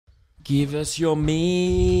Give us your meals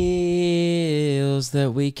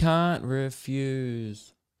that we can't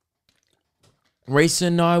refuse. Reese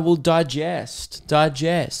and I will digest for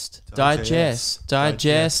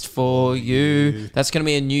you. That's going to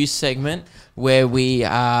be a new segment where we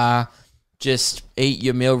just eat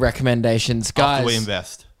your meal recommendations. Guys,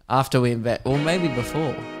 After we invest. Or maybe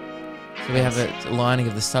before. So we have a lining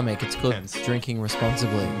of the stomach. It's called drinking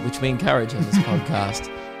responsibly, which we encourage on this podcast.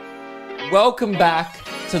 Welcome back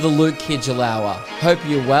to the Luke Kidgell Hour. Hope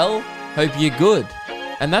you're well. Hope you're good.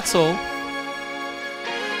 And that's all.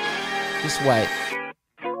 Just wait.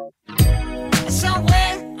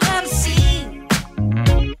 Somewhere on the sea.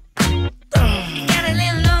 Got a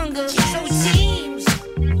little longer, so it seems.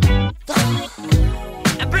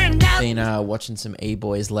 I burned out. Been watching some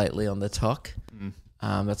E-boys lately on the talk.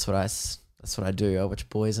 That's what I do. I watch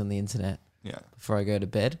boys on the internet. Yeah. Before I go to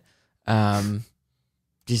bed.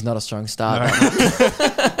 He's not a strong start. No.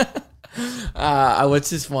 I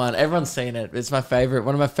watched this one. Everyone's seen it. It's my favorite.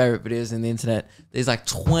 One of my favorite videos on the internet. There's like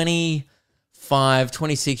 25,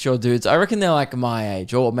 26-year-old dudes. I reckon they're like my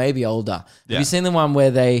age or maybe older. Yeah. Have you seen the one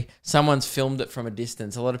where someone's filmed it from a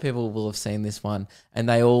distance? A lot of people will have seen this one, and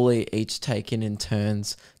they all each take in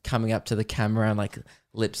turns coming up to the camera and like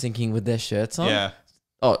lip syncing with their shirts on. Yeah.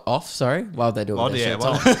 Oh, off. Sorry. While they do it with their shirts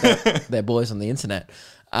on. They're boys on the internet.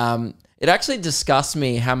 It actually disgusts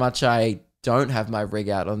me how much I don't have my rig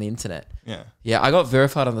out on the internet. Yeah. Yeah, I got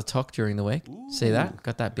verified on the talk during the week. Ooh. See that?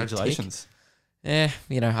 Got that big Congratulations. tick.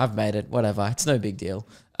 I've made it. Whatever. It's no big deal.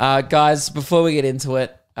 Guys, before we get into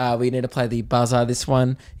it, we need to play the buzzer. This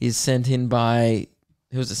one is sent in by...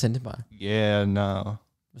 Who was it sent in by? Yeah, no.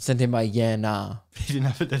 Sent in by Yeah Nah. He didn't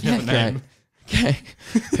have a name. Okay.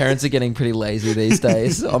 Parents are getting pretty lazy these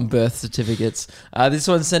days on birth certificates. This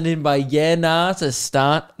one's sent in by Yeah Nah to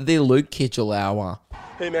start the Luke Kidgell Hour.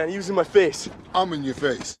 Hey man, he was in my face. I'm in your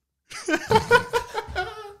face.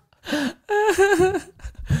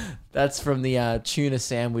 That's from the tuna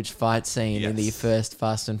sandwich fight scene in the first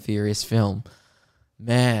Fast and Furious film.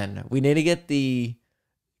 Man, we need to get the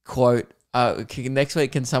quote. Next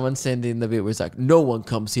week, can someone send in the bit where it's like, no one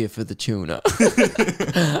comes here for the tuna?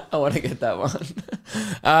 I want to get that one.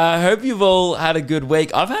 I hope you've all had a good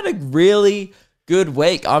week. I've had a really good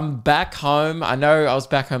week. I'm back home. I know I was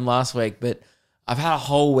back home last week, but I've had a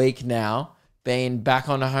whole week now, been back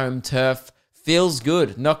on the home turf. Feels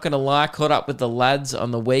good. Not going to lie. Caught up with the lads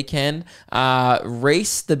on the weekend.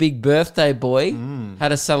 Reese, the big birthday boy,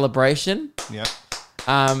 had a celebration. Yep.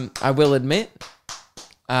 I will admit,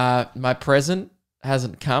 my present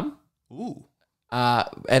hasn't come. Ooh.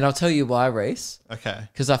 And I'll tell you why, Reese. Okay.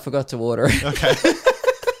 Because I forgot to order it. Okay.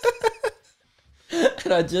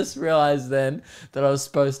 And I just realized then that I was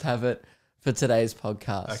supposed to have it for today's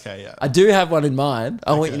podcast. Okay, yeah. I do have one in mind.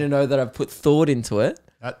 I want you to know that I've put thought into it,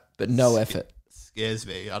 but no effort. Scares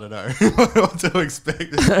me. I don't know what to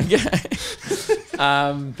expect. Okay.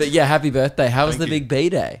 But yeah, happy birthday. How was the big B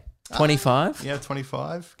day? 25? Yeah,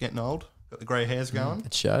 25. Getting old. Got the grey hairs going.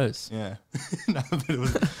 It shows. Yeah. No, but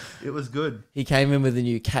it was good. He came in with a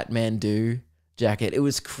new Kathmandu jacket. It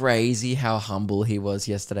was crazy how humble he was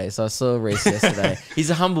yesterday. So I saw Reese yesterday. He's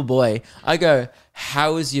a humble boy. I go,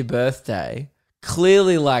 how was your birthday?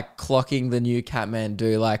 Clearly like clocking the new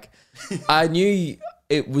Kathmandu. Like I knew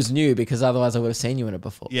it was new because otherwise I would have seen you in it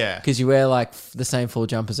before. Yeah. Because you wear like the same full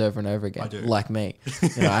jumpers over and over again. I do. Like me.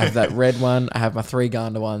 You know, I have that red one. I have my 3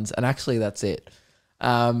 Ghana ones. And actually that's it.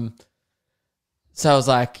 So I was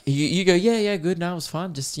like, you go, yeah, good. No, it was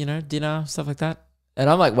fun. Just, dinner, stuff like that. And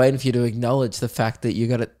I'm like waiting for you to acknowledge the fact that you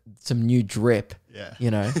got some new drip.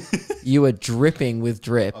 Yeah. You were dripping with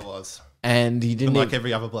drip. I was. And you didn't like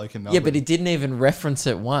every other bloke in Melbourne. Yeah, but he didn't even reference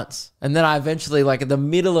it once. And then I eventually, like in the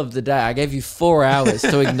middle of the day, I gave you 4 hours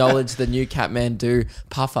to acknowledge the new Kathmandu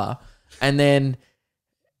puffer. And then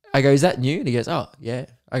I go, is that new? And he goes, oh, yeah.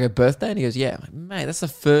 I go, birthday? And he goes, yeah. I'm like, mate, that's the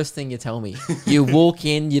first thing you tell me. You walk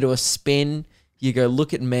in, you do a spin, you go,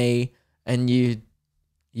 look at me, and you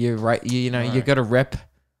got to rep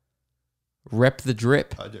the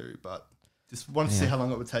drip. I do, but just wanted to see how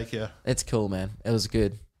long it would take you. It's cool, man. It was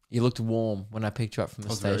good. You looked warm when I picked you up from the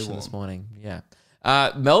station this morning. Yeah.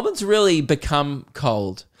 Melbourne's really become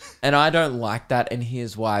cold, and I don't like that, and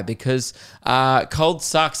here's why. Because cold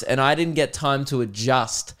sucks, and I didn't get time to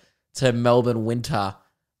adjust to Melbourne winter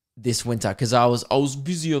this winter because I was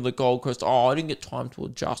busy on the Gold Coast. I didn't get time to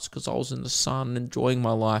adjust because I was in the sun enjoying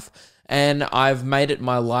my life. And I've made it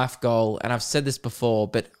my life goal, and I've said this before,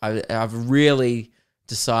 but I've really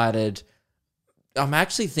decided, I'm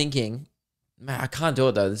actually thinking, man, I can't do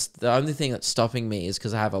it though. The only thing that's stopping me is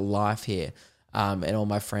because I have a life here and all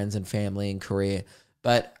my friends and family and career.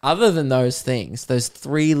 But other than those things, those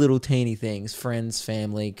three little teeny things, friends,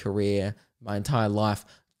 family, career, my entire life,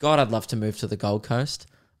 God, I'd love to move to the Gold Coast.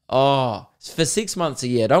 Oh, for 6 months a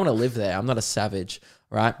year. I don't want to live there. I'm not a savage,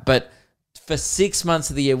 right? But for 6 months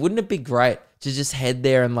of the year, wouldn't it be great to just head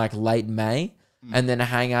there in like late May and then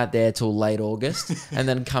hang out there till late August and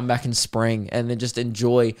then come back in spring and then just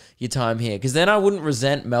enjoy your time here? Because then I wouldn't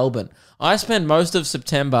resent Melbourne. I spend most of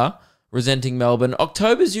September resenting Melbourne.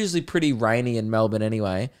 October's usually pretty rainy in Melbourne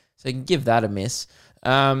anyway, so you can give that a miss.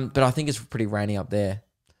 But I think it's pretty rainy up there.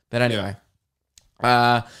 But anyway.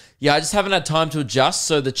 I just haven't had time to adjust,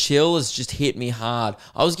 so the chill has just hit me hard.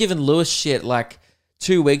 I was giving Lewis shit like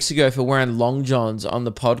 2 weeks ago for wearing long johns on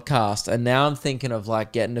the podcast, and now I'm thinking of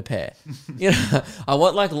like getting a pair. I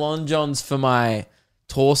want like long johns for my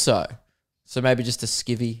torso, so maybe just a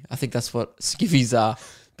skivvy. I think that's what skivvies are.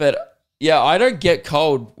 But yeah, I don't get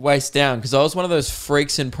cold waist down because I was one of those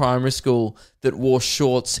freaks in primary school that wore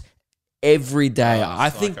shorts every day.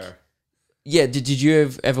 I think. Yeah, did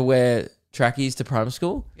you ever wear trackies to primary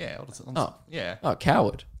school? Yeah. Yeah. Oh,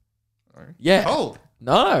 coward. Yeah. Cold.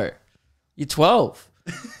 No. You're 12.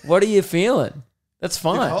 What are you feeling? That's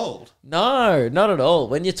fine. You're cold. No, not at all.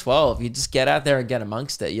 When you're 12, you just get out there and get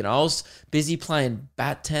amongst it. I was busy playing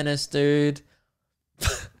bat tennis, dude.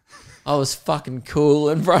 I was fucking cool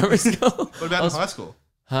in primary school. What about in high school?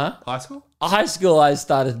 Huh? High school? High school, I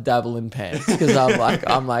started to dabble in pants because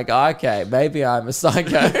I'm like, okay, maybe I'm a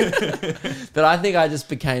psycho. But I think I just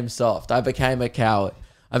became soft. I became a coward.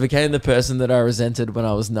 I became the person that I resented when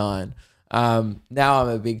I was 9. Now I'm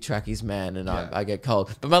a big trackies man and I get cold.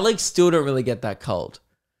 But my legs still don't really get that cold.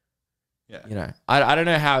 Yeah. I don't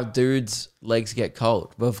know how dudes' legs get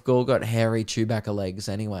cold. We've all got hairy Chewbacca legs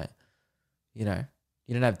anyway. You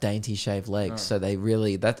don't have dainty shaved legs, so they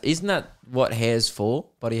really isn't that what hair's for?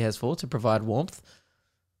 Body hair's for, to provide warmth.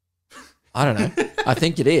 I don't know. I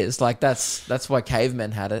think it is. Like that's why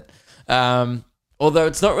cavemen had it. Although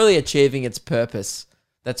it's not really achieving its purpose.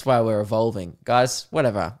 That's why we're evolving, guys.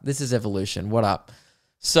 Whatever. This is evolution. What up?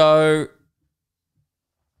 So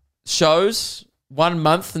shows 1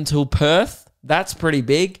 month until Perth. That's pretty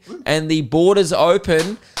big, and the borders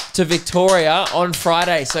open to Victoria on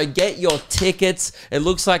Friday. So get your tickets. It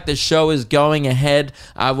looks like the show is going ahead.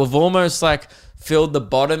 We've almost filled the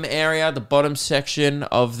bottom area, the bottom section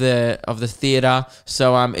of the theater.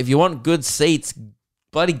 So if you want good seats,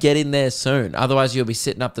 bloody get in there soon. Otherwise, you'll be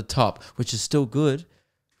sitting up the top, which is still good,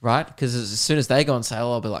 right? Because as soon as they go on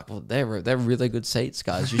sale, I'll be like, well, they're really good seats,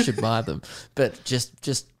 guys. You should buy them. But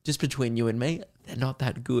just between you and me, they're not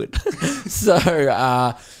that good. So,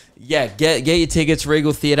 get your tickets,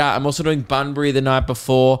 Regal Theatre. I'm also doing Bunbury the night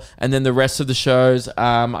before, and then the rest of the shows.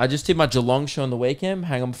 I just did my Geelong show on the weekend.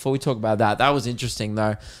 Hang on, before we talk about that. That was interesting,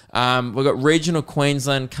 though. We've got Regional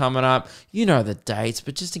Queensland coming up. You know the dates,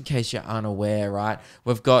 but just in case you're unaware, right?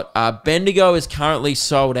 We've got Bendigo is currently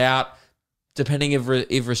sold out, depending if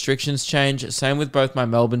restrictions change. Same with both my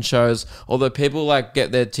Melbourne shows, although people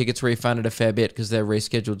get their tickets refunded a fair bit because they're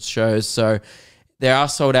rescheduled shows. So they are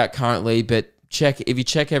sold out currently, but if you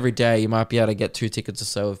check every day, you might be able to get 2 tickets or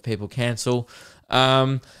so if people cancel.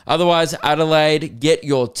 Otherwise, Adelaide, get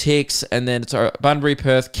your ticks, and then it's Bunbury,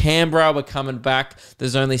 Perth, Canberra. We're coming back.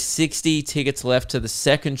 There's only 60 tickets left to the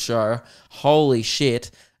second show. Holy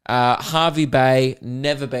shit. Harvey Bay,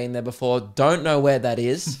 never been there before. Don't know where that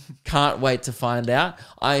is. Can't wait to find out.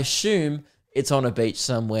 I assume it's on a beach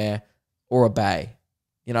somewhere or a bay.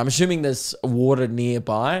 I'm assuming there's water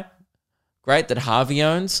nearby. Great, that Harvey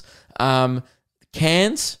owns.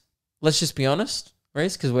 Cairns, let's just be honest,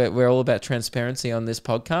 Reese, because we're all about transparency on this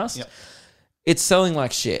podcast. Yep. It's selling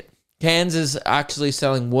like shit. Cairns is actually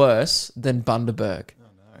selling worse than Bundaberg. Oh,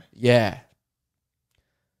 no. Yeah.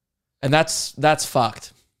 And that's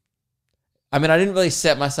fucked. I mean, I didn't really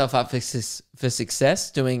set myself up for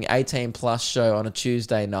success doing 18-plus show on a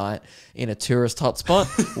Tuesday night in a tourist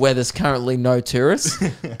hotspot where there's currently no tourists.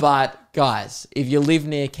 But, guys, if you live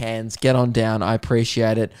near Cairns, get on down. I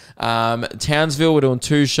appreciate it. Townsville, we're doing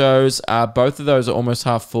 2 shows. Both of those are almost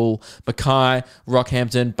half full. Mackay,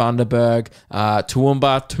 Rockhampton, Bundaberg,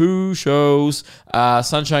 Toowoomba, 2 shows.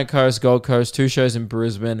 Sunshine Coast, Gold Coast, 2 shows in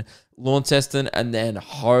Brisbane, Launceston, and then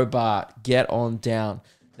Hobart. Get on down.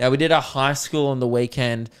 Now, we did a high school on the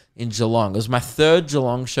weekend in Geelong. It was my 3rd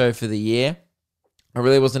Geelong show for the year. I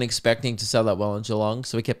really wasn't expecting to sell that well in Geelong,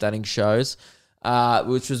 so we kept adding shows,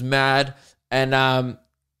 which was mad. And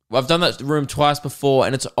I've done that room twice before,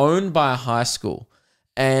 and it's owned by a high school.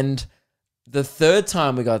 And the 3rd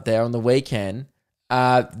time we got there on the weekend,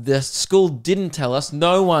 the school didn't tell us.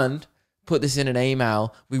 No one put this in an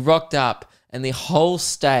email. We rocked up, and the whole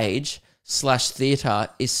stage /theatre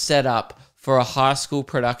is set up for a high school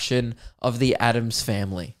production of The Addams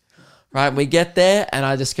Family. Right, we get there and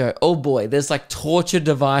I just go, oh boy, there's like torture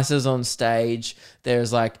devices on stage.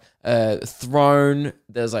 There's like a throne.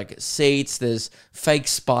 There's like seats. There's fake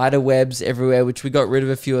spider webs everywhere, which we got rid of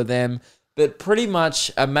a few of them. But pretty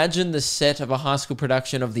much imagine the set of a high school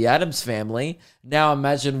production of The Addams Family. Now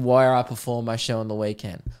imagine where I perform my show on the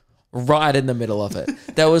weekend. Right in the middle of it.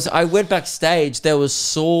 I went backstage, there was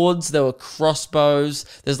swords, there were crossbows,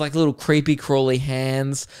 there's like little creepy crawly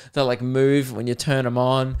hands that like move when you turn them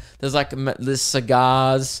on. There's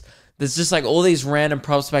cigars. There's just like all these random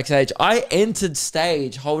props backstage. I entered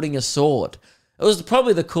stage holding a sword. It was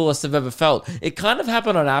probably the coolest I've ever felt. It kind of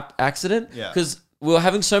happened on accident because we were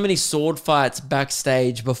having so many sword fights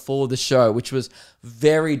backstage before the show, which was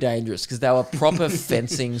very dangerous because they were proper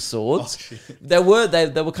fencing swords. They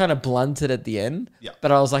were kind of blunted at the end. Yeah.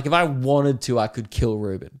 But I was like, if I wanted to, I could kill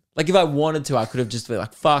Ruben. Like if I wanted to, I could have just been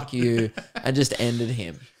like, fuck you, and just ended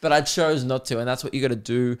him. But I chose not to, and that's what you got to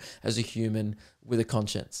do as a human with a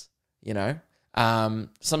conscience, you know? Some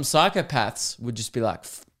psychopaths would just be like,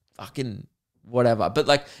 fucking whatever. But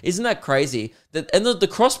like, isn't that crazy? And the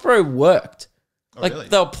crossbow worked. Oh, like, really?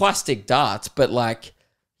 They were plastic darts, but like,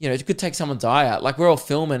 you know, it could take someone's eye out. Like, we're all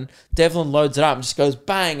filming, Devlin loads it up and just goes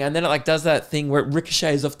bang, and then it like does that thing where it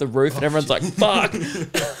ricochets off the roof and everyone's like, fuck.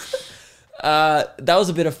 That was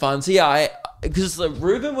a bit of fun. So yeah, because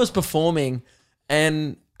Ruben was performing,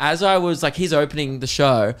 and as I was like, he's opening the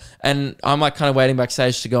show, and I'm like kind of waiting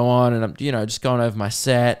backstage to go on, and I'm, you know, just going over my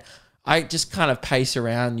set. I just kind of pace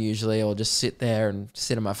around usually, or just sit there and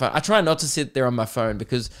sit on my phone. I try not to sit there on my phone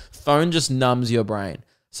because phone just numbs your brain.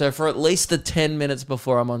 So for at least the 10 minutes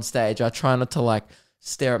before I'm on stage, I try not to like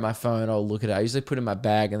stare at my phone or look at it. I usually put it in my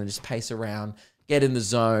bag and then just pace around, get in the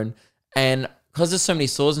zone. And because there's so many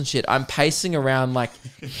swords and shit, I'm pacing around like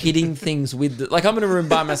hitting things like I'm in a room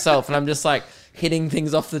by myself and I'm just like hitting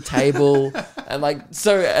things off the table. And like,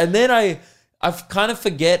 so, and then I kind of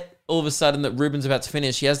forget all of a sudden that Ruben's about to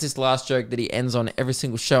finish. He has this last joke that he ends on every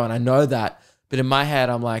single show, and I know that. But in my head,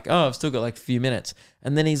 I'm like, oh, I've still got like a few minutes.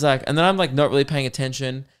 And then he's like, and then I'm like not really paying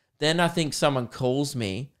attention. Then I think someone calls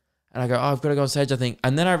me, and I go, oh, I've got to go on stage, I think.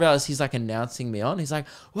 And then I realize he's like announcing me on. He's like,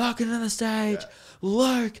 welcome to the stage,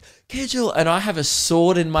 Luke Kidgell. And I have a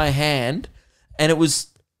sword in my hand, and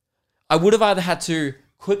I would have either had to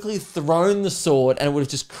quickly thrown the sword, and it would have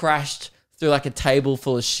just crashed through like a table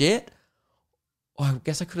full of shit. Or I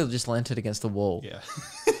guess I could have just landed against the wall. Yeah.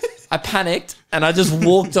 I panicked and I just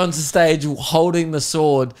walked onto stage holding the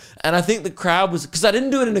sword. And I think the crowd was, because I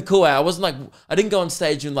didn't do it in a cool way. I didn't go on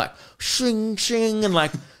stage and like shing, shing and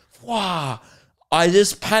like, wow. I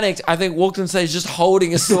just panicked. I think walked on stage just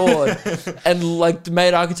holding a sword and like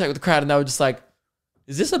made eye contact with the crowd. And they were just like,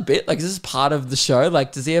 is this a bit? Like, is this part of the show?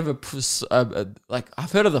 Like, does he have like,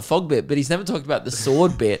 I've heard of the fog bit, but he's never talked about the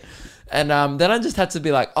sword bit. And then I just had to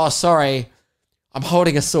be like, oh, sorry, I'm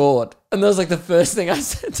holding a sword. And that was like the first thing I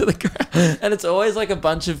said to the crowd. And it's always like a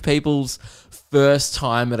bunch of people's first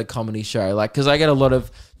time at a comedy show. Like, because I get a lot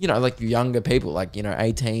of, you know, like younger people, like, you know,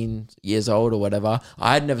 18 years old or whatever.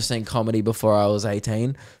 I had never seen comedy before I was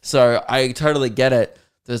 18. So I totally get it.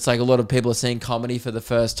 That it's like a lot of people are seeing comedy for the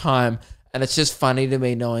first time. And it's just funny to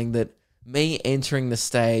me knowing that me entering the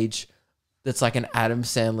stage that's like an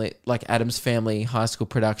Addams Family high school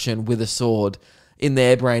production with a sword, in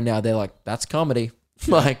their brain now, they're like, that's comedy.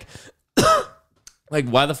 Like,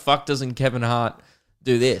 why the fuck doesn't Kevin Hart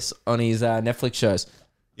do this on his Netflix shows?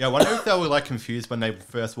 Yeah, I wonder if they were like confused when they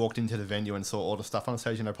first walked into the venue and saw all the stuff on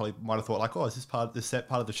stage, and they probably might have thought like, oh, is this part of the set,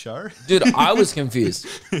 part of the show? Dude, I was confused.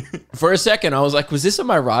 For a second, I was like, was this on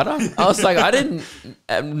my radar? I was like, I didn't,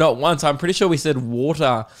 not once. I'm pretty sure we said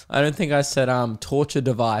water. I don't think I said torture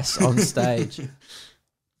device on stage.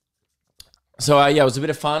 So yeah, it was a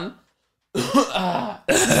bit of fun.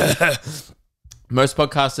 Most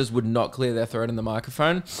podcasters would not clear their throat in the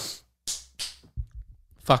microphone.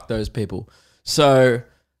 Fuck those people. So,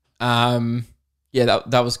 yeah,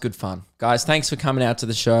 that was good fun. Guys, thanks for coming out to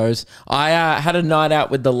the shows. I had a night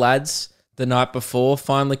out with the lads the night before.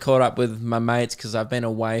 Finally caught up with my mates because I've been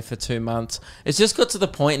away for 2 months. It's just got to the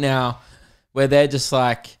point now where they're just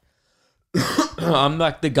like, I'm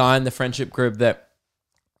like the guy in the friendship group that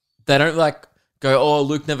they don't like go, oh,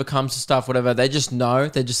 Luke never comes to stuff, whatever. They just know.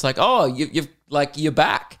 They're just like, oh, you've like, you're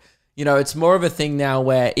back. You know, it's more of a thing now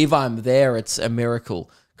where if I'm there, it's a miracle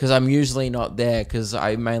because I'm usually not there because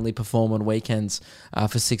I mainly perform on weekends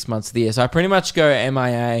for 6 months of the year. So I pretty much go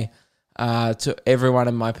MIA to everyone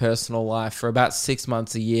in my personal life for about 6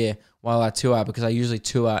 months a year while I tour because I usually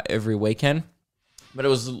tour every weekend. But it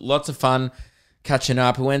was lots of fun catching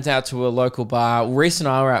up. We went out to a local bar. Reese and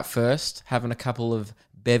I were out first, having a couple of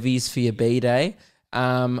bevies for your B-Day.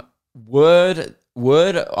 Word,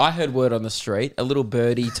 I heard word on the street. A little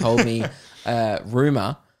birdie told me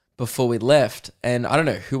rumor before we left, and I don't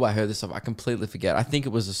know who I heard this of. I completely forget. I think it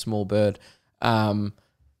was a small bird.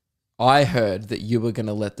 I heard that you were going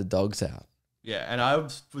to let the dogs out. Yeah, and I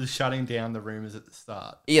was shutting down the rumors at the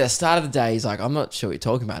start. Yeah, the start of the day, he's like, I'm not sure what you're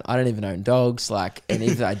talking about. I don't even own dogs. Like, and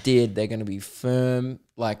if I did, they're going to be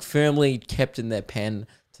firmly kept in their pen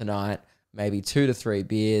tonight, maybe 2 to 3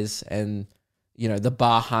 beers, and, you know, the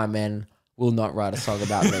Baja men will not write a song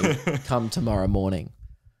about me come tomorrow morning.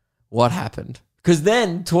 What happened? Because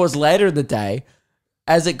then, towards later in the day,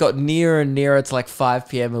 as it got nearer and nearer to like 5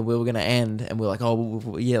 p.m. and we were going to end, and we're like,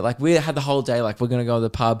 oh, yeah, like we had the whole day, like we're going to go to the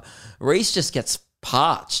pub. Reese just gets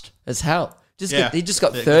parched as hell. He just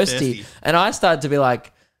got thirsty. And I started to be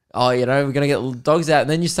like, oh, you know, we're going to get dogs out. And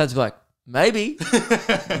then you start to be like, maybe.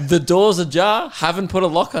 The door's ajar, haven't put a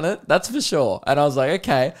lock on it, that's for sure. And I was like,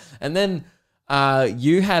 okay. And then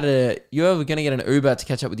you were going to get an Uber to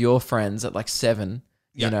catch up with your friends at like 7,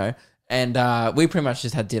 you know. And we pretty much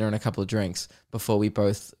just had dinner and a couple of drinks before we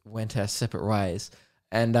both went our separate ways.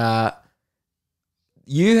 And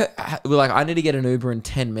you were like, I need to get an Uber in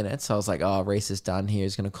 10 minutes. So I was like, oh, Reese is done here.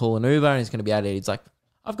 He's going to call an Uber and he's going to be out here. He's like,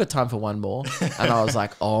 I've got time for one more. And I was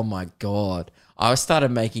like, oh my God. I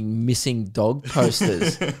started making missing dog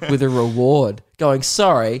posters with a reward going,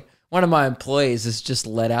 sorry, one of my employees has just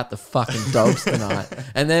let out the fucking dogs tonight.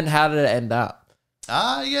 And then how did it end up?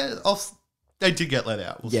 Yeah, they did get let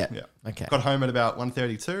out. Yeah. Okay. Got home at about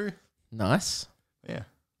 1:32. Nice. Yeah.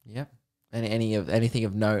 Yep. Anything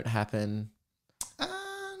of note happen? No,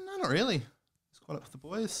 not really. Just caught up with the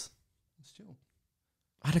boys. It's chill.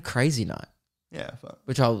 I had a crazy night. Yeah. But,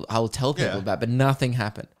 which I'll tell people about, but nothing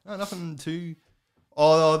happened. No, nothing too...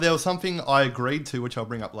 Oh, there was something I agreed to, which I'll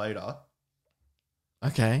bring up later.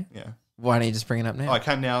 Okay. Yeah. Why don't you just bring it up now? Oh, I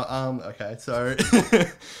can now. Okay, so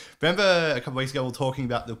remember a couple of weeks ago we were talking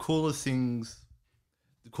about the coolest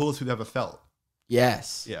we've ever felt.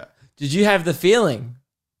 Yes. Yeah. Did you have the feeling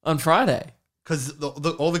on Friday? Because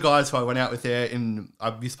all the guys who I went out with there,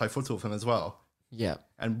 I used to play futsal with them as well. Yeah.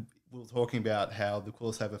 And we were talking about how the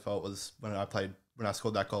coolest I ever felt was when I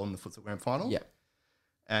scored that goal in the futsal grand final. Yeah.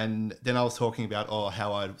 And then I was talking about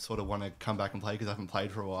how I sort of want to come back and play because I haven't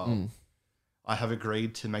played for a while. I have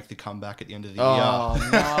agreed to make the comeback at the end of the year. Oh,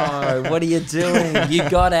 no. What are you doing? You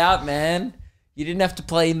got out, man. You didn't have to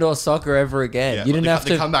play indoor soccer ever again. Yeah, you didn't have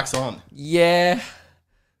to. The comeback's on. Yeah.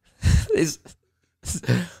 Is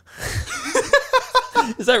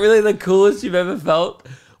that really the coolest you've ever felt?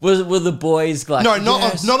 Were the boys like... No,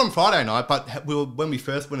 yes. not on Friday night, but when it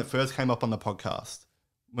first came up on the podcast,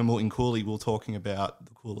 when we were in Cooley, we were talking about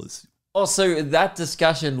the coolest. Oh, so that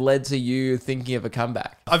discussion led to you thinking of a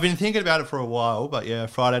comeback? I've been thinking about it for a while, but yeah,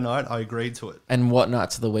 Friday night, I agreed to it. And what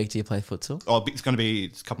nights of the week do you play futsal? Oh, it's going to be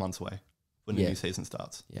a couple months away when the new season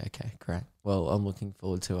starts. Yeah, okay, great. Well, I'm looking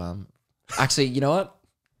forward to... Actually, you know what?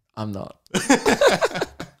 I'm not.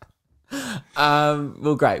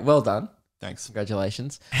 Well, great. Well done. Thanks.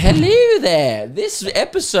 Congratulations. Hello there. This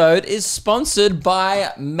episode is sponsored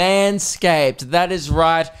by Manscaped. That is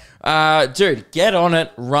right. Dude, get on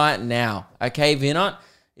it right now. Okay, if you're not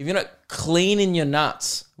cleaning your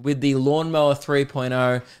nuts with the Lawnmower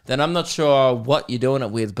 3.0, then I'm not sure what you're doing it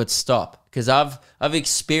with, but stop. Because I've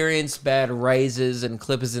experienced bad razors and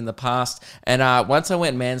clippers in the past, and once I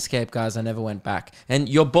went Manscaped, guys, I never went back. And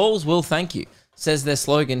your balls will thank you, says their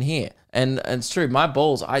slogan here. And it's true. My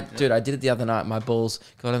balls, dude, I did it the other night. My balls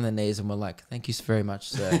got on their knees and were like, "Thank you very much,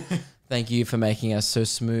 sir. Thank you for making us so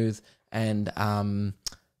smooth and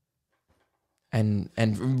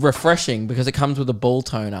refreshing," because it comes with a ball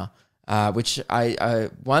toner, which I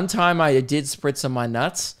one time I did spritz on my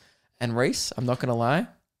nuts, and Reese, I'm not gonna lie,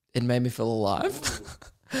 it made me feel alive.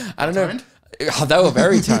 I don't know. Oh, they were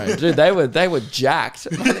very toned, dude. They were jacked.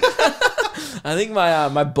 I think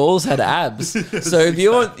my balls had abs. So if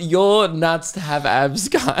you want your nuts to have abs,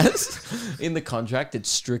 guys, in the contract it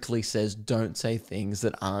strictly says don't say things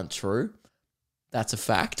that aren't true. That's a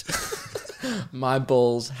fact. My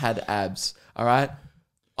balls had abs. All right.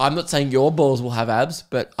 I'm not saying your balls will have abs,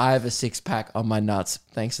 but I have a 6-pack on my nuts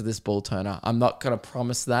thanks to this ball toner. I'm not going to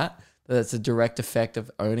promise that it's a direct effect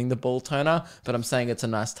of owning the ball toner, but I'm saying it's a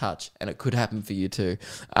nice touch, and it could happen for you too.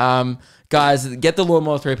 Guys, get the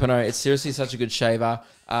Lawnmower 3.0. It's seriously such a good shaver.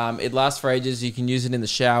 It lasts for ages. You can use it in the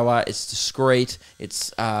shower. It's discreet.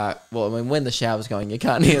 It's, when the shower's going, you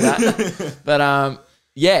can't hear that. But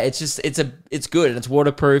Yeah, it's good and it's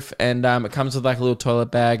waterproof and it comes with like a little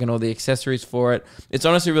toilet bag and all the accessories for it. It's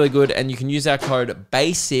honestly really good and you can use our code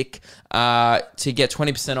BASIC to get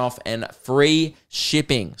 20% off and free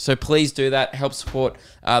shipping. So please do that. Help support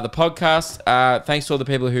the podcast. Thanks to all the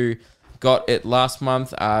people who got it last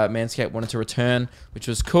month. Manscaped wanted to return, which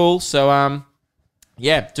was cool. So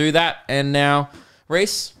yeah, do that. And now,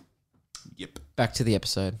 Reese. Yep. Back to the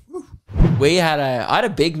episode. I had a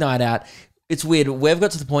big night out. It's weird. We've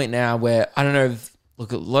got to the point now where I don't know if,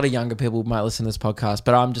 look, a lot of younger people might listen to this podcast,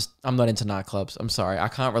 but I'm not into nightclubs. I'm sorry. I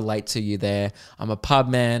can't relate to you there. I'm a pub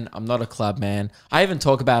man. I'm not a club man. I even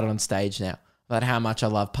talk about it on stage now, about how much I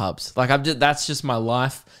love pubs. Like that's just my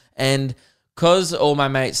life. And because all my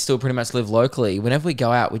mates still pretty much live locally, whenever we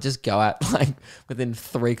go out, we just go out like within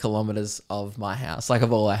 3 kilometers of my house, like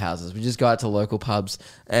of all our houses. We just go out to local pubs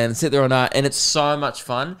and sit there all night. And it's so much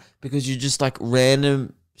fun because you just like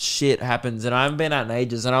random shit happens. And I haven't been out in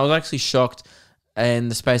ages. And I was actually shocked in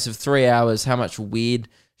the space of 3 hours how much weird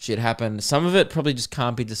shit happened. Some of it probably just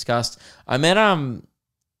can't be discussed. I met,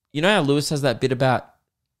 you know how Lewis has that bit about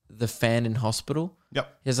the fan in hospital?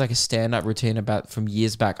 Yep. He has like a stand-up routine about from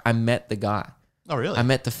years back. I met the guy. Oh, really? I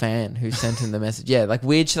met the fan who sent in the message. Yeah, like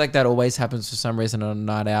weird shit like that always happens for some reason on a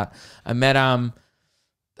night out. I met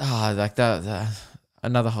like the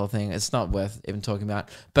another whole thing. It's not worth even talking about.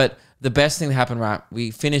 But the best thing that happened, right?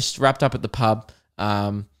 We wrapped up at the pub.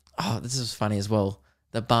 This is funny as well.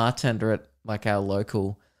 The bartender at like our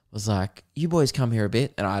local was like, "You boys come here a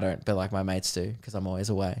bit," and I don't, but like my mates do because I'm always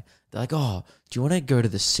away. They're like, "Oh, do you want to go to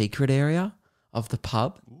the secret area of the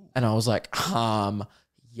pub?" And I was like,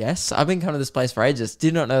 yes. I've been coming to this place for ages.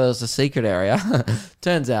 Did not know there was a secret area.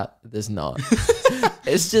 Turns out there's not.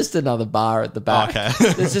 It's just another bar at the back. Okay.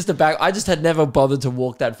 It's just a back. I just had never bothered to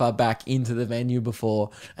walk that far back into the venue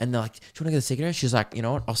before. And they're like, "Do you want to go to the secret area?" She's like, "You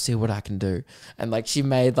know what? I'll see what I can do." And like she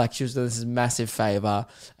was doing this massive favor.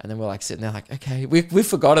 And then we're like sitting there like, okay, we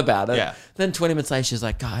forgot about it. Yeah. Then 20 minutes later, she's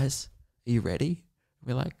like, "Guys, are you ready?"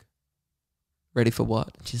 We're like, "Ready for what?"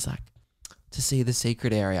 And she's like, "To see the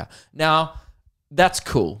secret area." Now, that's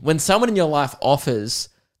cool. When someone in your life offers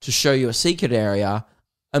to show you a secret area,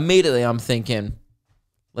 immediately I'm thinking,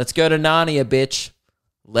 let's go to Narnia, bitch.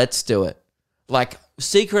 Let's do it. Like,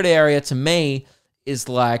 secret area to me is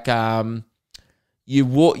like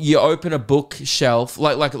you open a bookshelf,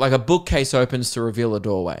 like a bookcase opens to reveal a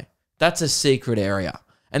doorway. That's a secret area.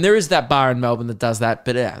 And there is that bar in Melbourne that does that,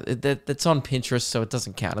 but yeah, that's on Pinterest, so it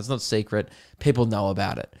doesn't count. It's not secret. People know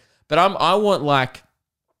about it. But I want like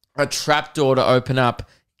a trap door to open up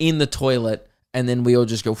in the toilet and then we all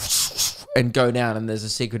just go and go down and there's a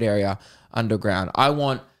secret area underground. I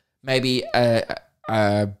want maybe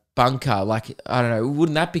a bunker, like, I don't know,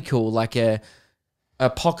 wouldn't that be cool? Like a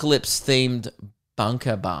apocalypse themed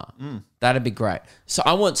bunker bar. That'd be great. So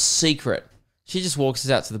I want secret. She just walks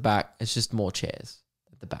us out to the back. It's just more chairs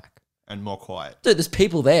at the back. And more quiet. Dude, there's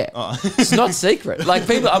people there. Oh. It's not secret. Like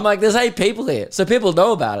people, I'm like, there's 8 people here, so people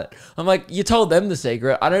know about it. I'm like, you told them the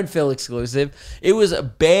secret. I don't feel exclusive. It was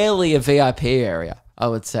barely a VIP area, I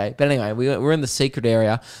would say. But anyway, we're in the secret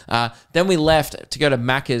area. Then we left to go to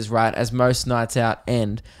Macca's, right, as most nights out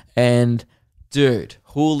end. And dude,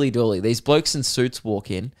 hooly dooly, these blokes in suits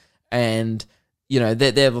walk in, and you know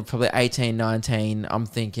they're probably 18, 19. I'm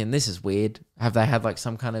thinking this is weird. Have they had like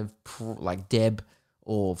some kind of like Deb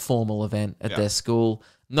or formal event at their school?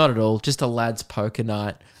 Not at all. Just a lads poker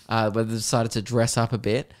night where they decided to dress up a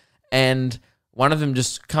bit. And one of them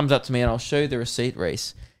just comes up to me and I'll show you the receipt,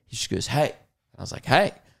 Reese. He just goes, "Hey." I was like,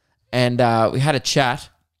 "Hey." And we had a chat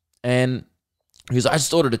and he was like, "I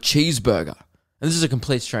just ordered a cheeseburger." And this is a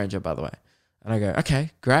complete stranger, by the way. And I go, "Okay,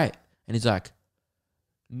 great." And he's like,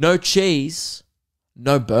 "No cheese,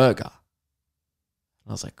 no burger." And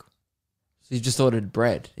I was like, "So you just ordered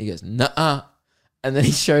bread?" He goes, "Nuh-uh." And then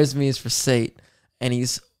he shows me his receipt and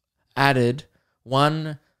he's added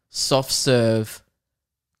 1 soft serve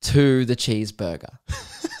to the cheeseburger.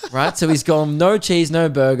 Right? So he's gone no cheese, no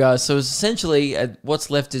burger. So it's essentially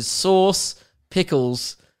what's left is sauce,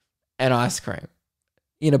 pickles, and ice cream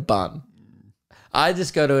in a bun. I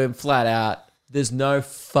just go to him flat out, there's no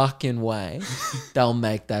fucking way they'll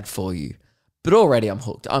make that for you. But already I'm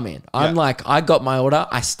hooked. I'm in. I'm like, I got my order.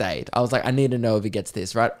 I stayed. I was like, I need to know if he gets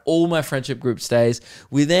this, right? All my friendship group stays.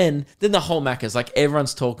 We then the whole Macca's, like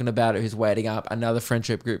everyone's talking about it who's waiting up. Another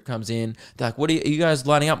friendship group comes in. They're like, are you guys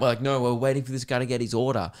lining up? We're like, no, we're waiting for this guy to get his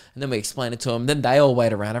order. And then we explain it to them. Then they all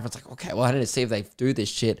wait around. Everyone's like, okay, well, I need to see if they do this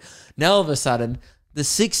shit. Now all of a sudden, the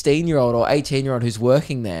 16-year-old or 18-year-old who's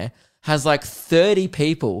working there has like 30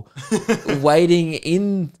 people waiting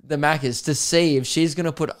in the Macca's to see if she's going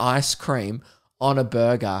to put ice cream on a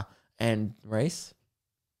burger. And Reese,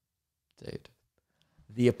 Dude,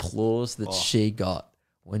 the applause that she got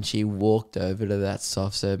when she walked over to that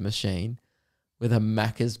soft serve machine with a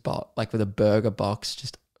Macca's box, like with a burger box,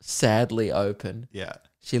 just sadly open. Yeah.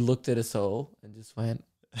 She looked at us all and just went,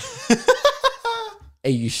 "Are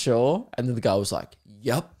you sure?" And then the guy was like,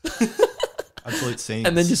 "Yep." Absolute scenes.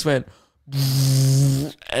 And then just went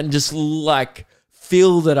and just like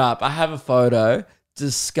filled it up. I have a photo.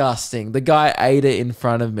 Disgusting. The guy ate it in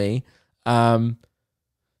front of me.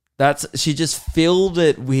 She just filled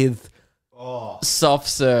it with soft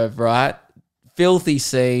serve, right? Filthy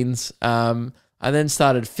scenes. I then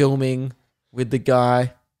started filming with the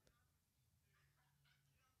guy.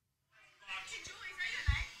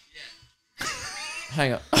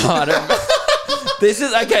 Hang on. Oh, I don't. This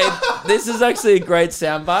is okay. This is actually a great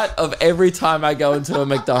soundbite of every time I go into a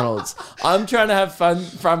McDonald's. I'm trying to have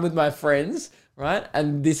fun with my friends, right?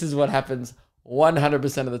 And this is what happens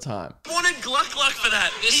 100% of the time. Wanted Gluck for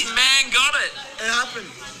that. This man got it. It happened.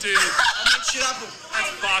 Dude. I made shit happen. That's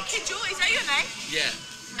fucked. Hey, Julie, is that your name? Yeah.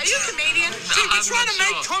 Are you a comedian? Dude, we're trying to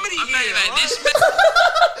make comedy here, right?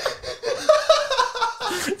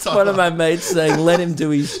 It's one of my mates saying, "Let him do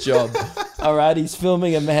his job." All right, he's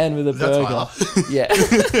filming a man with a burger. Yeah,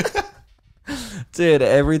 dude.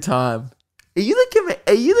 Every time. Are you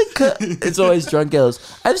the? It's always drunk girls.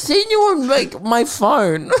 I've seen you on my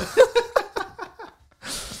phone.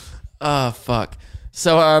 Oh fuck.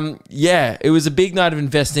 So yeah, it was a big night of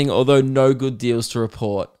investing, although no good deals to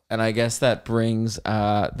report. And I guess that brings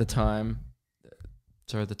the time.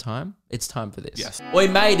 Sorry, the time? It's time for this. Yes. Oi,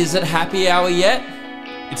 mate, is it happy hour yet?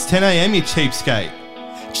 It's 10 a.m., you cheapskate.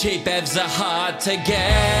 Cheap evs are hard to get,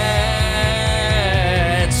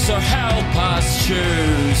 so help us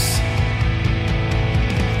choose.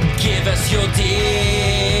 Give us your deals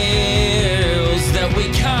that we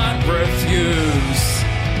can't refuse.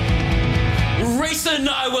 Reese and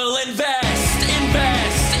I will invest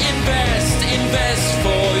for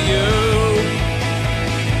you.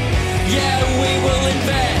 Yeah, we will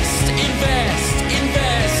invest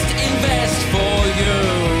for you.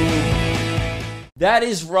 That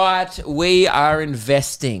is right. We are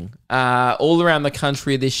investing all around the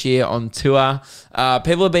country this year on tour.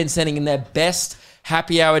 People have been sending in their best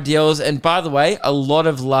happy hour deals. And by the way, a lot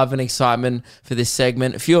of love and excitement for this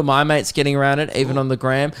segment. A few of my mates getting around it, even on the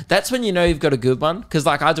gram. That's when you know you've got a good one. Because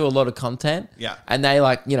like I do a lot of content. Yeah. And they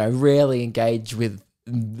rarely engage with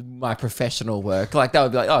my professional work. Like that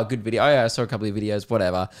would be like, "Oh, good video. Oh yeah, I saw a couple of videos,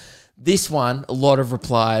 whatever." This one, a lot of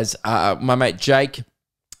replies. My mate Jake,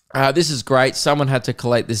 this is great. Someone had to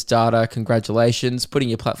collate this data. Congratulations. Putting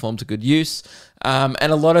your platform to good use. And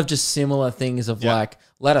a lot of just similar things of like,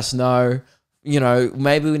 let us know,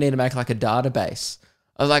 maybe we need to make like a database.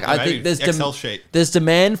 I think there's Excel sheet. There's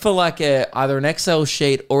demand for like either an Excel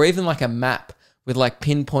sheet or even like a map with like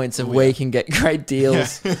pinpoints of where you can get great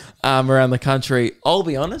deals around the country. I'll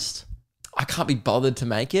be honest, I can't be bothered to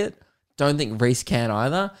make it. Don't think Reese can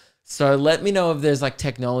either. So let me know if there's like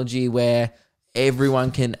technology where everyone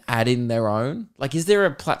can add in their own. Like, is there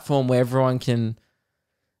a platform where everyone can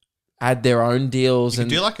add their own deals? You can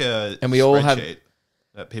do like a and we all have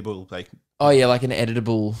that people like. Oh yeah, like an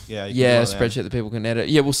editable spreadsheet that people can edit.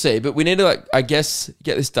 Yeah, we'll see. But we need to I guess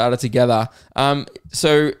get this data together.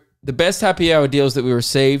 So the best happy hour deals that we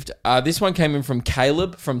received. This one came in from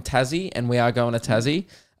Caleb from Tassie, and we are going to Tassie.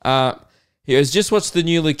 He goes, "Just watched the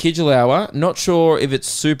new Luke Kidgell Hour. Not sure if it's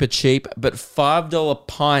super cheap, but $5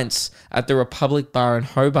 pints at the Republic Bar in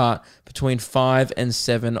Hobart between 5 and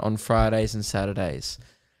 7 on Fridays and Saturdays."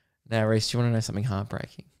 Now, Reese, do you want to know something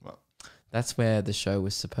heartbreaking? What? That's where the show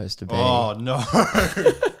was supposed to be. Oh, no.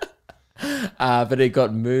 But it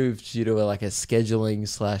got moved due to a scheduling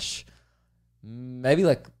 / maybe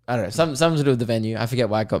I don't know, something to do with the venue. I forget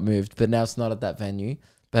why it got moved, but now it's not at that venue.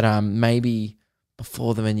 But maybe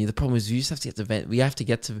before the venue. The problem is you just have to get to we have to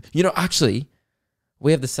get to, actually,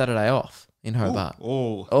 we have the Saturday off in Hobart.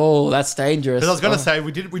 Oh, that's dangerous. Because I was going to say,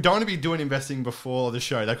 we don't want to be doing investing before the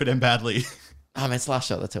show. That could end badly. It's last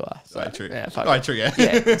shot of the tour. So, true. Yeah, True, yeah.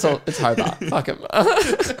 Yeah, it's Hobart. Fuck them.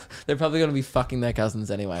 They're probably going to be fucking their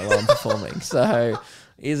cousins anyway while I'm performing. So,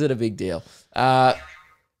 is it a big deal?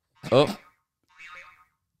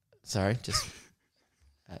 Sorry, just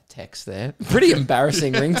text there. Pretty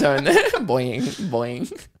embarrassing ringtone there. Boing, boing.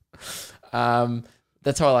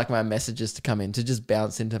 That's how I like my messages to come in, to just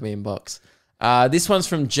bounce into my inbox. This one's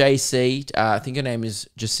from JC. I think her name is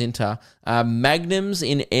Jacinta. Magnums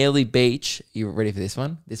in Airlie Beach. You ready for this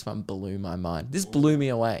one? This one blew my mind. This blew me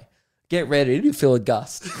away. Get ready to feel a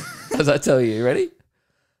gust as I tell you. You ready?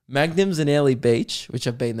 Magnums in Airlie Beach, which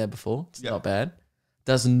I've been there before. It's not bad.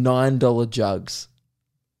 Does $9 jugs.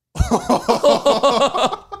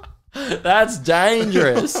 That's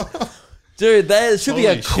dangerous. Dude, there should be a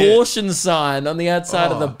Holy shit. caution sign on the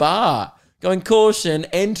outside of the bar. Going, caution,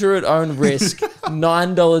 enter at own risk,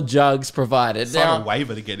 $9 jugs provided. Sign a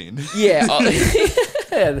waiver to get in. Yeah.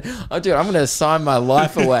 Oh, dude, I'm going to sign my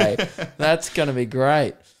life away. That's going to be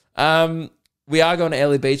great. We are going to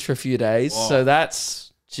Ellie Beach for a few days, so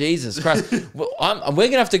that's Jesus Christ. Well, we're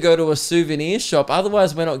going to have to go to a souvenir shop.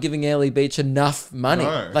 Otherwise, we're not giving Ellie Beach enough money,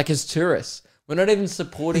 like as tourists. We're not even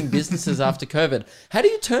supporting businesses after COVID. How do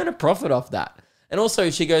you turn a profit off that? And also,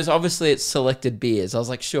 she goes, obviously, it's selected beers. I was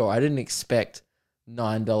like, sure, I didn't expect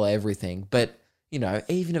 $9 everything. But, you know,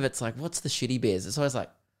 even if it's like, what's the shitty beers? It's always like,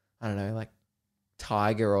 I don't know, like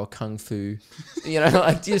Tiger or Kung Fu. You know,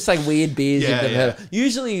 like just like weird beers you've never heard of.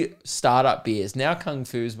 Usually startup beers. Now Kung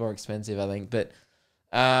Fu is more expensive, I think. But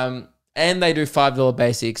and they do $5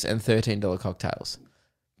 basics and $13 cocktails.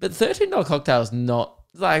 But $13 cocktails not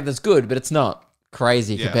like that's good, but it's not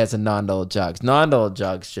crazy compared to $9 jugs. $9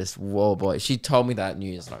 jugs just whoa boy. She told me that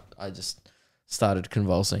news and I just started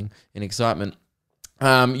convulsing in excitement.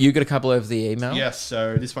 You got a couple over the email? Yes,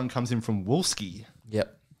 so this one comes in from Wolski.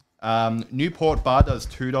 Yep. Newport Bar does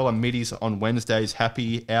 $2 middies on Wednesdays,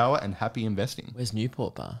 happy hour and happy investing. Where's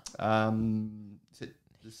Newport Bar?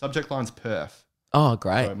 The subject line's Perth. Oh,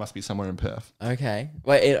 great. So it must be somewhere in Perth. Okay.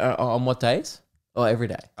 Wait, on what days? Or every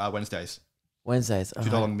day? Wednesdays. Wednesdays. Oh,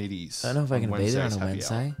 $2 middies. I don't know if I can be there on a happy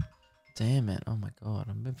Wednesday. hour. Damn it. Oh my God.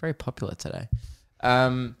 I've been very popular today.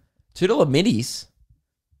 $2 middies?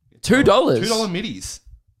 $2? $2 middies.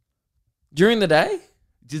 During the day?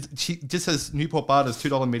 She just says Newport Bar does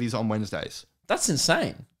 $2 middies on Wednesdays. That's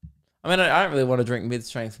insane. I mean, I don't really want to drink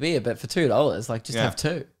mid-strength beer, but for $2, like just have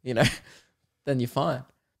two, you know, then you're fine.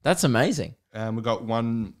 That's amazing. We got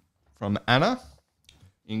one from Anna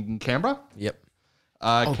in Canberra. Yep.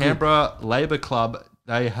 Canberra Labour Club,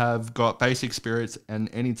 they have got basic spirits and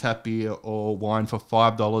any tap beer or wine for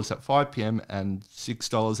 $5 at 5 p.m. and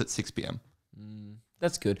 $6 at 6 p.m.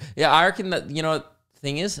 That's good. Yeah, I reckon that, you know, the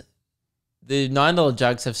thing is, the $9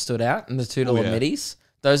 jugs have stood out and the $2 middies.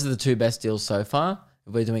 Those are the two best deals so far.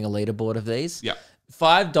 We're doing a leaderboard of these. Yeah.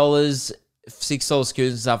 $5, $6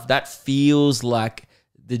 scooters and stuff, that feels like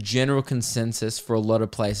the general consensus for a lot of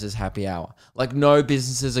places happy hour. Like no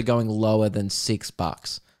businesses are going lower than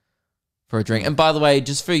 $6 for a drink. And by the way,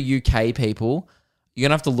 just for UK people, you're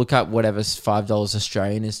going to have to look up whatever $5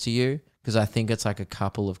 Australian is to you because I think it's like a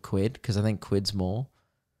couple of quid because I think quid's more.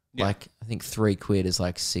 Yeah. Like I think £3 is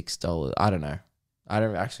like $6. I don't know. I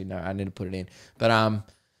don't actually know. I need to put it in. But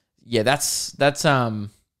yeah, that's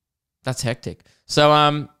hectic.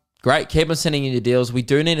 So great. Keep on sending in your deals. We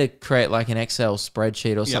do need to create like an Excel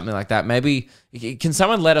spreadsheet or something like that. Maybe can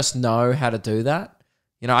someone let us know how to do that?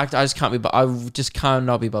 You know, I just can't be. I just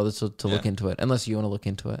cannot be bothered to look into it unless you want to look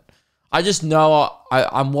into it. I just know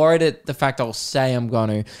I'm worried at the fact I'll say I'm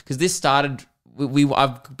going to because this started.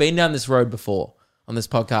 I've been down this road before on this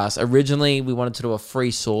podcast. Originally, we wanted to do a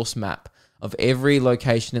free source map of every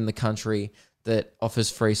location in the country that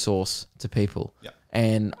offers free source to people. Yeah.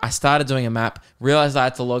 And I started doing a map, realized I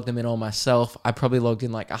had to log them in all myself. I probably logged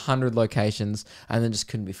in like 100 locations and then just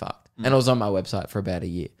couldn't be fucked. And it was on my website for about a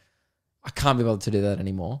year. I can't be bothered to do that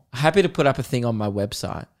anymore. Happy to put up a thing on my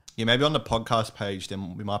website. Yeah, maybe on the podcast page,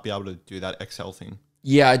 then we might be able to do that Excel thing.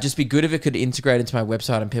 Yeah, it'd just be good if it could integrate into my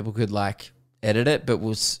website and people could like edit it, but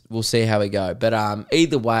we'll see how we go. But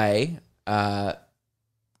either way,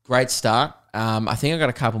 great start. I think I got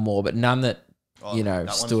a couple more, but none that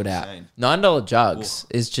stood out. $9 jugs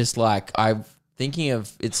is just like I'm thinking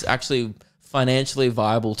of. It's actually financially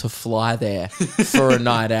viable to fly there for a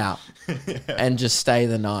night out and just stay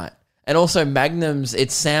the night. And also Magnums,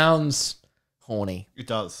 it sounds horny. It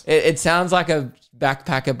does. It sounds like a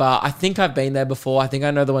backpacker bar. I think I've been there before. I think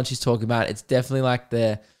I know the one she's talking about. It's definitely like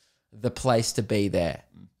the place to be there.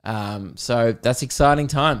 So that's exciting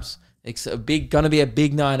times. It's going to be a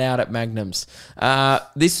big night out at Magnums.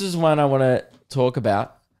 This is one I want to talk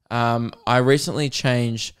about. I recently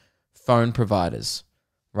changed phone providers,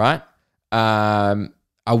 right? I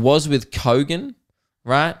was with Kogan,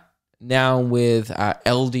 right? Now I'm with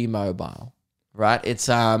LD Mobile, right? It's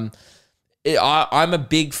I'm a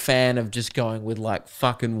big fan of just going with like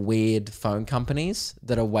fucking weird phone companies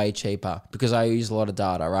that are way cheaper because I use a lot of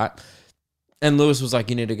data, right? And Lewis was like,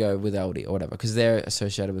 you need to go with LD or whatever because they're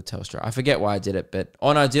associated with Telstra. I forget why I did it, but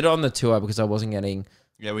I did it on the tour because I wasn't getting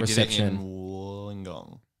reception. Did it in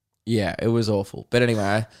Wollongong. Yeah, it was awful. But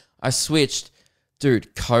anyway, I switched.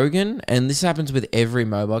 Dude, Kogan, and this happens with every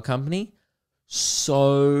mobile company,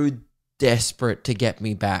 so desperate to get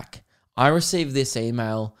me back. I received this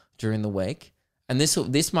email during the week, and you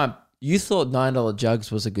thought $9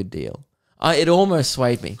 jugs was a good deal. It almost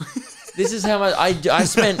swayed me. This is how much I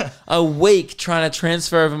spent a week trying to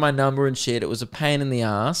transfer over my number and shit. It was a pain in the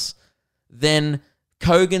ass. Then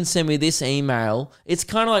Kogan sent me this email. It's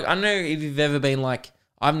kind of like, I don't know if you've ever been like,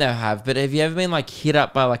 I've never have, but have you ever been like hit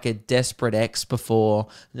up by like a desperate ex before?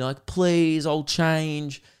 And you're like, please, I'll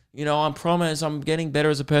change. You know, I promise I'm getting better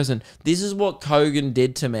as a person. This is what Kogan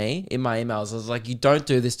did to me in my emails. I was like, you don't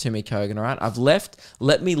do this to me, Kogan, all right? I've left.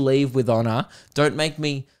 Let me leave with honor.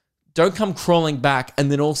 Don't come crawling back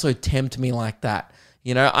and then also tempt me like that.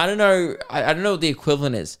 You know, I don't know. I don't know what the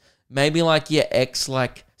equivalent is. Maybe like your ex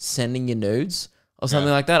like sending you nudes or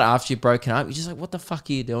something like that after you've broken up. You're just like, what the fuck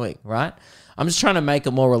are you doing, right? I'm just trying to make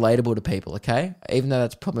it more relatable to people, okay? Even though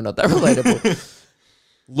that's probably not that relatable.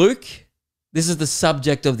 Luke, this is the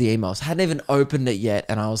subject of the emails. Hadn't even opened it yet,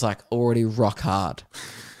 and I was like already rock hard.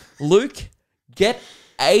 Luke, get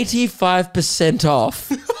 85%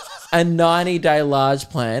 off a 90-day large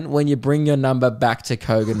plan when you bring your number back to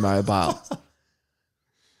Kogan Mobile.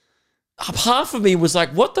 Half of me was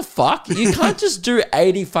like, what the fuck? You can't just do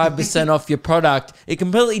 85% off your product. It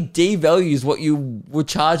completely devalues what you were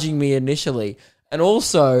charging me initially. And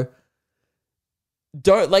also,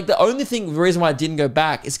 the reason why I didn't go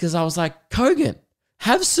back is because I was like, Kogan,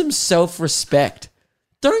 have some self-respect.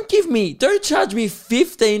 Don't charge me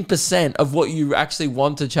 15% of what you actually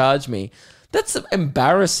want to charge me. That's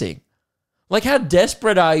embarrassing. Like, how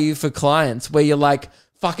desperate are you for clients where you're like,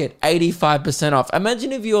 fuck it, 85% off.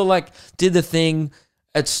 Imagine if you're like, did the thing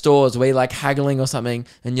at stores where you're like haggling or something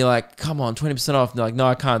and you're like, come on, 20% off. And they're like, no,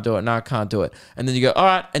 I can't do it. No, I can't do it. And then you go, all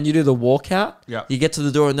right. And you do the walkout. Yeah. You get to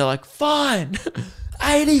the door and they're like, fine,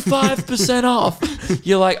 85% off.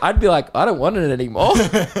 You're like, I'd be like, I don't want it anymore.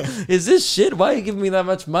 Is this shit? Why are you giving me that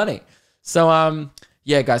much money? So,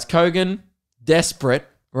 yeah, guys, Kogan, desperate,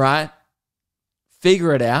 right?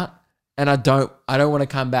 Figure it out. And I don't want to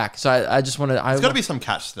come back. So I just want to... There's got to be some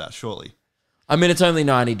catch to that, surely. I mean, it's only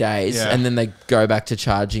 90 days Yeah. and then they go back to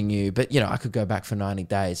charging you. But, you know, I could go back for 90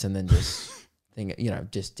 days and then just,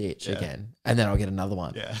 just ditch again. And then I'll get another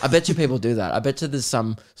one. Yeah. I bet you people do that. I bet you there's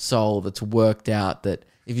some soul that's worked out that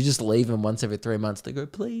if you just leave them once every 3 months, they go,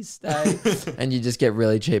 please stay. And you just get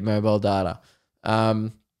really cheap mobile data.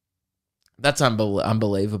 That's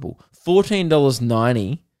unbelievable.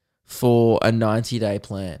 $14.90 for a 90-day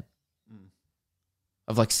plan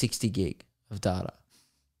of like 60 gig of data.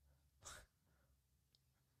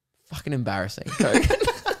 Fucking embarrassing.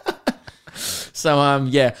 So,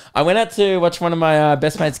 yeah, I went out to watch one of my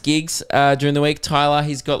best mates' gigs during the week. Tyler,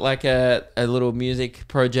 he's got like a little music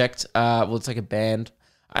project. Well, it's like a band.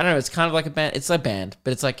 I don't know. It's kind of like a band. It's a band,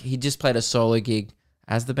 but it's like he just played a solo gig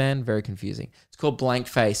as the band. Very confusing. It's called Blank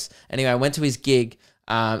Face. Anyway, I went to his gig.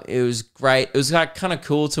 It was great. It was like kind of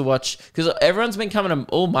cool to watch because everyone's been coming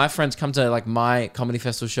to, all my friends come to like my comedy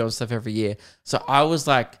festival show and stuff every year. So I was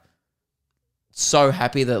like so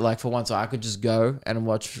happy that like for once I could just go and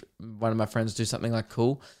watch one of my friends do something like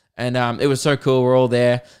cool. And it was so cool. We're all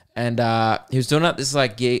there. And he was doing it this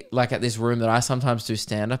like gig, like at this room that I sometimes do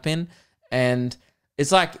stand up in. And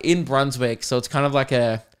it's like in Brunswick. So it's kind of like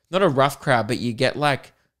not a rough crowd, but you get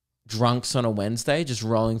like drunks on a Wednesday just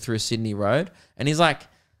rolling through Sydney Road. And he's like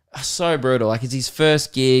so brutal. Like it's his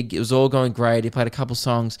first gig. It was all going great. He played a couple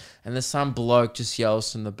songs and there's some bloke just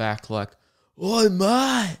yells from the back like, "Oi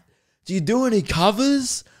mate, do you do any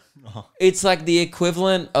covers?" Oh. It's like the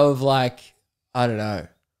equivalent of like, I don't know,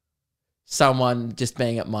 someone just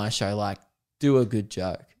being at my show like, do a good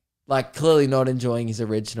joke. Like clearly not enjoying his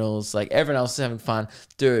originals. Like everyone else is having fun.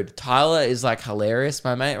 Dude, Tyler is like hilarious,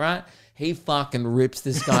 my mate, right? He fucking rips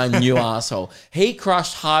this guy a new asshole. He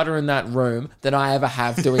crushed harder in that room than I ever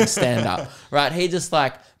have doing stand-up, right? He just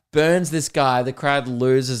like burns this guy. The crowd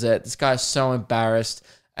loses it. This guy's so embarrassed.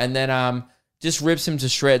 And then just rips him to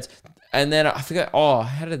shreds. And then I forgot,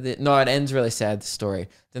 it ends really sad, this story.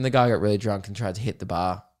 Then the guy got really drunk and tried to hit the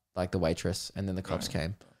bar, like the waitress, and then the cops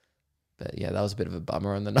came. But yeah, that was a bit of a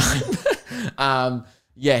bummer on the night.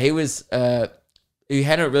 Yeah, he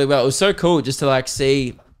handled it really well. It was so cool just to like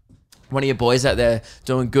see one of your boys out there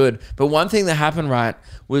doing good. But one thing that happened, right,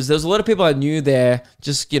 was there was a lot of people I knew there,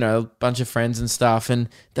 just, a bunch of friends and stuff. And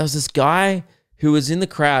there was this guy who was in the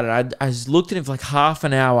crowd and I just looked at him for like half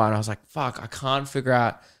an hour and I was like, fuck, I can't figure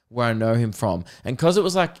out where I know him from. And because it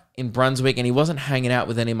was like in Brunswick and he wasn't hanging out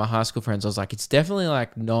with any of my high school friends, I was like, it's definitely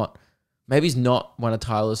like maybe he's not one of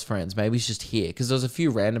Tyler's friends. Maybe he's just here. Because there was a few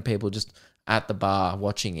random people just at the bar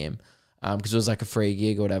watching him because it was like a free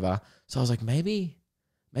gig or whatever. So I was like, maybe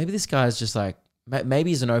this guy's just like, maybe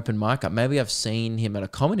he's an open mic up. Maybe I've seen him at a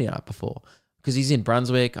comedy night before because he's in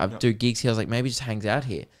Brunswick. I do gigs here. I was like, maybe he just hangs out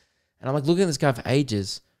here. And I'm like looking at this guy for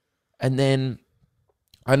ages. And then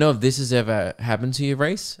I know if this has ever happened to you,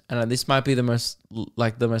 Reese, and this might be the most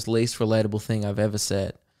least relatable thing I've ever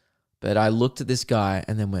said, but I looked at this guy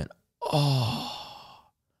and then went, oh,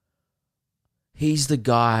 he's the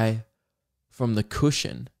guy from The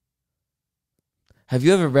Cushion. Have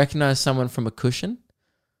you ever recognized someone from A Cushion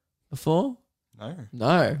before?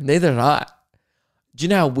 No, neither did I. Do you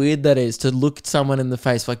know how weird that is to look at someone in the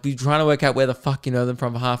face, like be trying to work out where the fuck you know them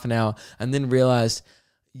from for half an hour and then realize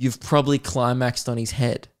you've probably climaxed on his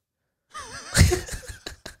head.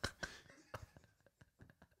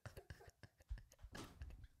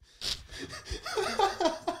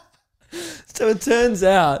 So it turns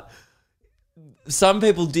out some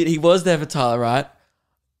people did. He was there for Tyler, right?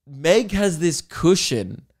 Meg has this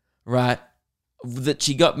cushion, right, that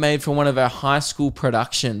she got made for one of her high school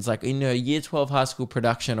productions, like in her year 12 high school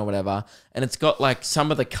production or whatever. And it's got like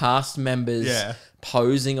some of the cast members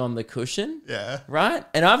posing on the cushion. Yeah. Right?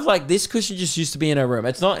 And I've like, this cushion just used to be in her room.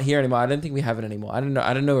 It's not here anymore. I don't think we have it anymore. I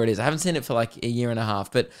don't know where it is. I haven't seen it for like a year and a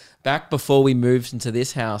half. But back before we moved into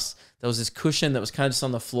this house, there was this cushion that was kind of just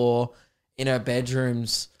on the floor in her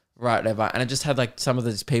bedrooms, right, whatever. And it just had like some of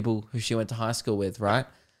these people who she went to high school with, right?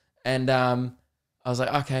 And I was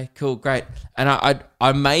like, okay, cool, great. And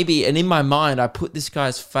I maybe, and in my mind, I put this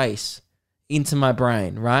guy's face into my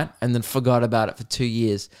brain, right? And then forgot about it for 2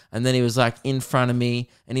 years. And then he was like in front of me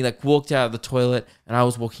and he like walked out of the toilet and I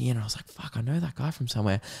was walking in and I was like, fuck, I know that guy from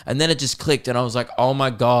somewhere. And then it just clicked and I was like, oh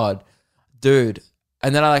my God, dude.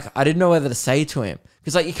 And then I didn't know whether to say to him.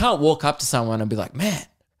 Because like you can't walk up to someone and be like, man,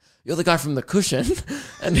 you're the guy from The Cushion.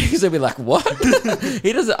 And he's gonna be like, what?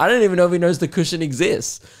 He doesn't, I don't even know if he knows The Cushion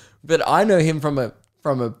exists. But I know him from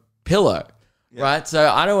a pillow, right? So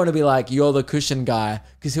I don't want to be like, you're the cushion guy,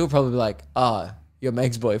 because he'll probably be like, oh, you're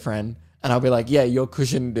Meg's boyfriend. And I'll be like, yeah, you're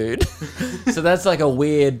cushion dude. So that's like a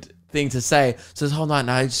weird thing to say. So this whole night,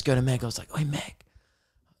 and I just go to Meg. I was like, oh, Meg.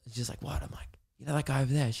 And she's like, what? I'm like, you know that guy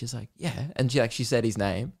over there? She's like, yeah. And she said his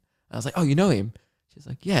name. And I was like, oh, you know him? She's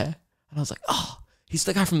like, yeah. And I was like, oh, he's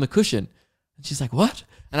the guy from The Cushion. And she's like, what?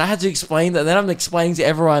 And I had to explain that. Then I'm explaining to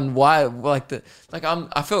everyone why,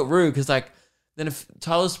 I felt rude because then if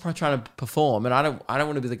Tyler's trying to perform and I don't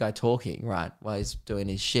want to be the guy talking, right, while he's doing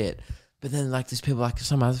his shit. But then like these people, like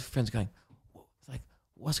some other friends going, like,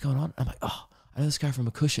 what's going on? I'm like, oh, I know this guy from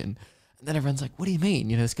A Cushion. And then everyone's like, what do you mean?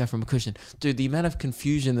 You know this guy from A Cushion? Dude, the amount of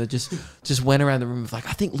confusion that just went around the room of like,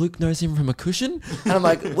 I think Luke knows him from A Cushion. And I'm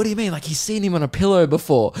like, what do you mean? Like he's seen him on a pillow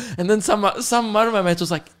before. And then one of my mates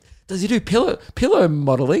was like, does he do pillow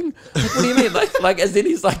modeling? Like, what do you mean? Like as in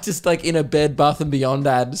he's like just like in a bed, Bath and Beyond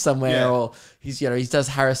ad somewhere, or he's he does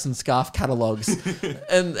Harrison scarf catalogs,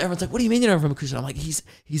 and everyone's like, what do you mean you know him from A Cushion? I'm like,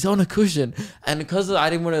 he's on A Cushion, and because I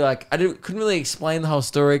didn't want to couldn't really explain the whole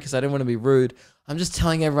story because I didn't want to be rude. I'm just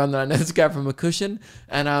telling everyone that I know this guy from A Cushion,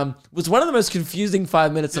 and it was one of the most confusing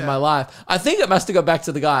 5 minutes of my life. I think it must have got back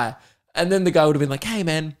to the guy, and then the guy would have been like, hey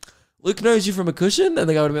man, Luke knows you from A Cushion? And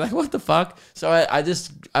the guy would have been like, what the fuck? So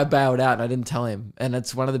I bowed out and I didn't tell him. And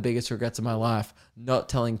it's one of the biggest regrets of my life, not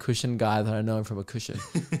telling Cushion guy that I know him from A Cushion.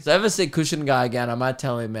 So if I ever see Cushion guy again, I might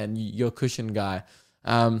tell him, man, you're Cushion guy.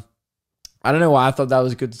 I don't know why I thought that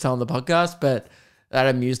was good to tell on the podcast, but that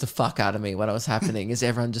amused the fuck out of me when it was happening. Is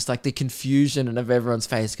everyone just like the confusion and of everyone's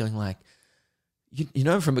face going like, you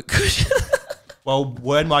know him from A Cushion? Well,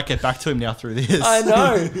 word might get back to him now through this. I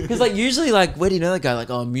know. Because like usually like, where do you know that guy? Like,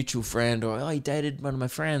 oh, a mutual friend, or oh, he dated one of my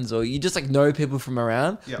friends, or you just like know people from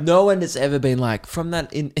around. Yep. No one has ever been like, from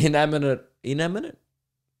that inanimate?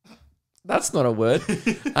 That's not a word.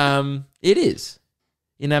 It is.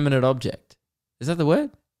 Inanimate object. Is that the word?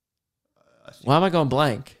 Why am I going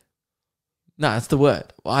blank? No, it's the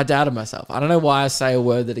word. Well, I doubted myself. I don't know why I say a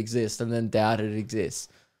word that exists and then doubt it exists.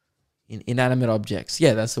 Inanimate objects.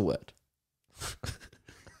 Yeah, that's the word.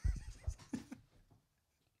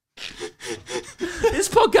 This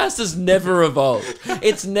podcast has never evolved.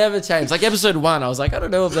 It's never changed. Like episode 1, I was like, I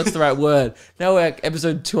don't know if that's the right word. Now we're like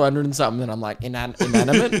episode 200 and something, and I'm like,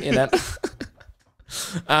 inanimate.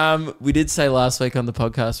 We did say last week on the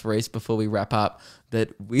podcast, Reese, before we wrap up,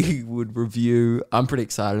 that we would review. I'm pretty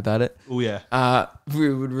excited about it. Oh yeah.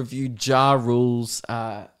 We would review Ja Rule's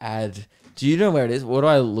ad. Do you know where it is? What do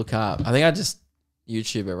I look up? I think I just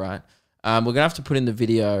YouTube it, right? We're going to have to put in the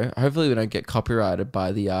video. Hopefully we don't get copyrighted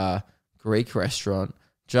by the Greek restaurant.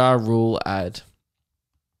 Ja Rule ad.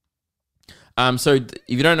 So if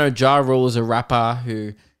you don't know, Ja Rule is a rapper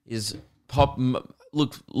who is pop.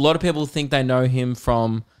 Look, a lot of people think they know him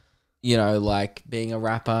from, you know, like being a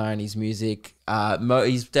rapper and his music.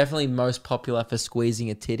 He's definitely most popular for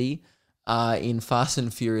squeezing a titty. In Fast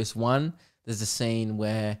and Furious 1, there's a scene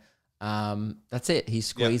where that's it. He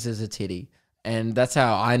squeezes a titty. And that's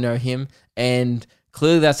how I know him. And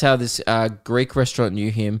Clearly, that's how this Greek restaurant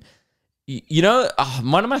knew him. You know,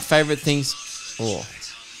 one of my favorite things. Oh,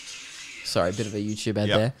 sorry, a bit of a YouTube ad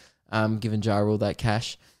there. Giving Ja Rule that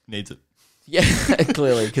cash. Needs it. Yeah,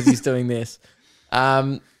 clearly, because he's doing this.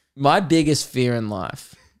 My biggest fear in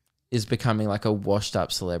life is becoming like a washed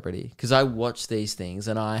up celebrity, because I watch these things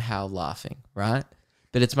and I howl laughing, right?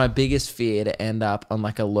 But it's my biggest fear to end up on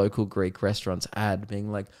like a local Greek restaurant's ad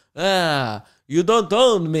being like, you don't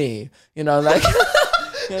own me. You know, like,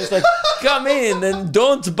 it's like, come in and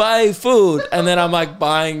don't buy food. And then I'm like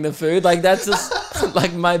buying the food. Like, that's just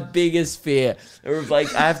like my biggest fear. Or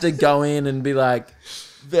like, I have to go in and be like,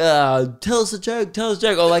 tell us a joke.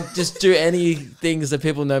 Or like, just do any things that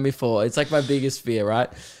people know me for. It's like my biggest fear, right?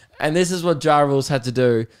 And this is what Ja Rule's had to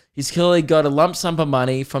do. He's clearly got a lump sum of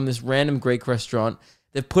money from this random Greek restaurant.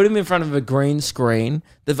 They've put him in front of a green screen.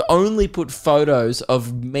 They've only put photos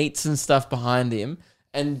of meats and stuff behind him.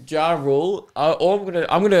 And Ja Rule,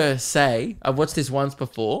 I'm gonna say, I've watched this once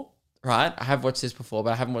before, right? I have watched this before,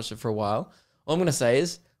 but I haven't watched it for a while. All I'm gonna say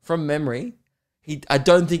is, from memory, I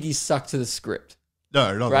don't think he's stuck to the script.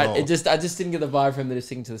 No, not right? at all. I just didn't get the vibe from him that he's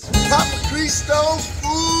sticking to the script. Papa Cristo's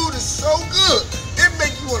food is so good, it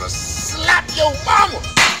make you want to slap your mama.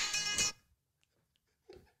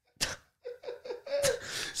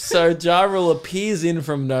 So Ja Rule appears in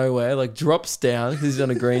from nowhere, like drops down because he's on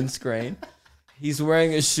a green screen. He's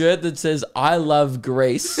wearing a shirt that says "I love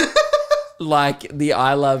Greece," like the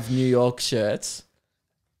 "I love New York" shirts.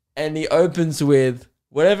 And he opens with,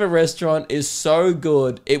 "Whatever restaurant is so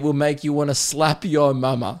good, it will make you want to slap your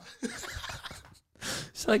mama."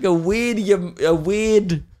 It's like a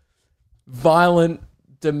weird, violent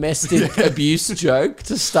domestic abuse joke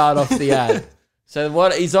to start off the ad. So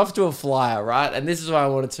what? He's off to a flyer, right? And this is what I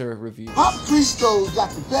wanted to review. Papa Cristo's got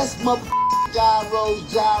the best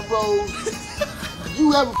motherfucking gyros.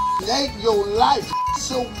 You ever ate in your life?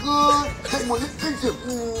 So good. Take one, think of,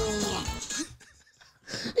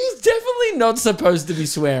 He's definitely not supposed to be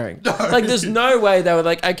swearing. No. Like, there's no way they were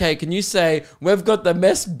like, okay, can you say, we've got the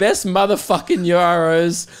best motherfucking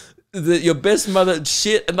euros, your best mother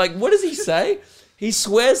shit. And like, what does he say? He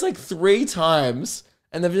swears like 3 times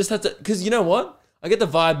and they've just had to, because you know what? I get the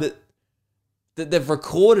vibe that they've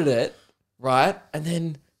recorded it, right? And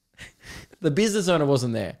then the business owner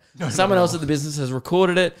wasn't there. Someone else at the business has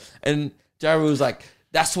recorded it and Ja Rule was like,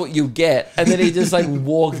 that's what you get. And then he just like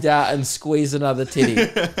walked out and squeezed another titty.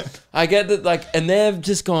 I get that, like, and they've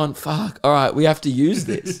just gone, fuck, all right, we have to use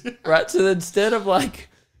this, right? So instead of like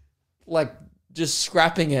just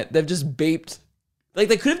scrapping it, they've just beeped. Like,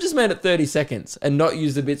 they could have just made it 30 seconds and not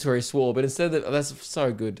used the bits where he swore, but instead, that's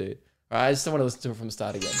so good, dude. All right, I just don't want to listen to it from the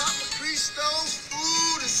start again. Papa Cristo's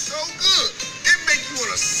food is so good, it make you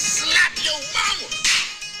want to slap your mama.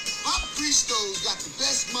 Papa Cristo's got the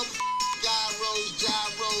best motherfucking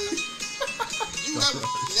gyros. You ever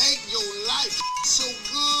ate in your life? So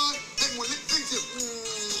good, and when it thinks of,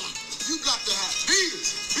 you got to have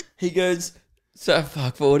tears. He goes, so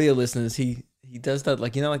fuck, for audio listeners, he does that,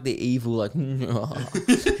 like, you know, like the evil, like,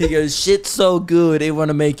 he goes, shit's so good, it want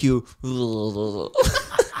to make you,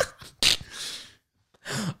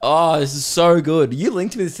 oh, this is so good. You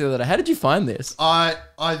linked me this the other day. How did you find this? I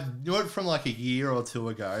knew it from like a year or 2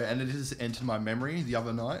 ago, and it just entered my memory the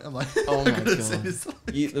other night. I'm like, oh my god,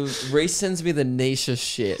 Reese sends me the niche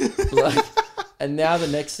shit, like, and now the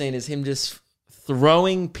next scene is him just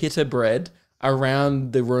throwing pita bread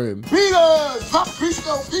around the room. Peters! Papa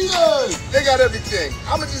Cristo Peters! They got everything.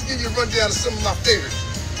 I'm going to just give you a rundown of some of my favorites.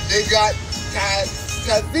 They got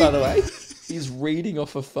By the way, he's reading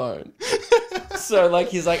off a phone. So, like,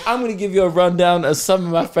 he's like, I'm going to give you a rundown of some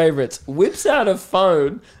of my favorites. Whips out a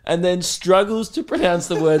phone and then struggles to pronounce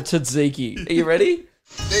the word tzatziki. Are you ready?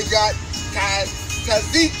 They got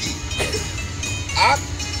tzatziki.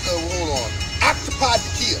 Hold on. Octopi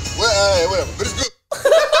tequila. Well, whatever, but it's good.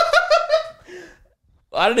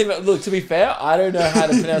 I don't even, look, to be fair, I don't know how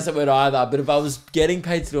to pronounce that word either, but if I was getting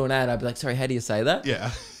paid to do an ad, I'd be like, sorry, how do you say that?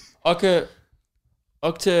 Yeah. Okay,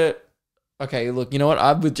 look, you know what?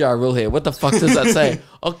 I'm with Ja Rule here. What the fuck does that say?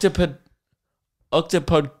 Octopod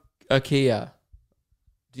Akia. Are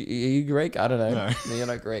you Greek? I don't know. No, you're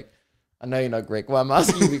not Greek. I know you're not Greek. Well, I'm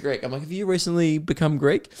asking you to be Greek. I'm like, have you recently become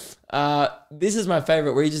Greek? This is my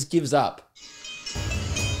favorite where he just gives up.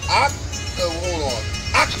 Hold on.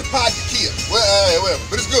 Octopi tequila. Well, whatever,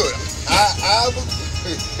 but it's good.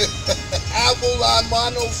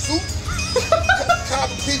 Avolamono soup.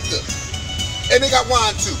 Cava pizza. And they got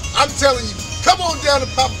wine too. I'm telling you, come on down to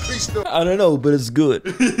Papa Cristo. I don't know, but it's good.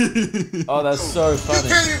 Oh, that's so funny.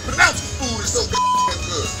 You can't even pronounce the food. It's so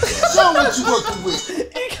good. Show what you working with.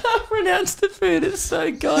 You can't pronounce the food. It's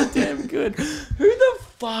so goddamn good. Who the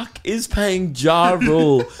fuck is paying Ja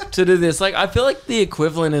Rule to do this? Like, I feel like the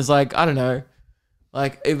equivalent is like, I don't know,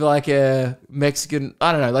 like if like a Mexican,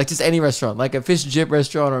 I don't know, like just any restaurant, like a fish and chip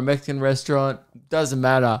restaurant or a Mexican restaurant, doesn't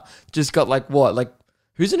matter. Just got like what? Like,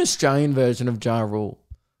 who's an Australian version of Ja Rule?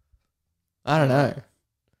 I don't know.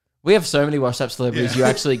 We have so many washed up celebrities, you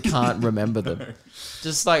actually can't remember them.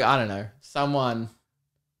 Just like, I don't know, someone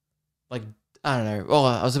like, I don't know. Oh,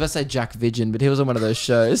 I was about to say Jack Vidgen, but he was on one of those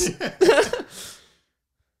shows. Show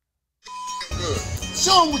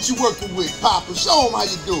them what you're working with, Papa. Show them how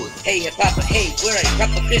you do it. Hey, Papa, hey, where are you?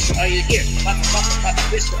 Papa Fish, are you here? Papa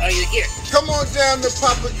Fish, are you here? Come on down to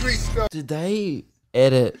Papa Cristo. Did they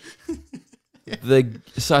edit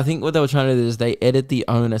so I think what they were trying to do is they edit the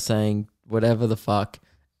owner saying whatever the fuck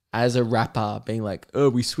as a rapper, being like, oh,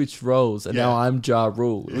 we switched roles and now I'm Ja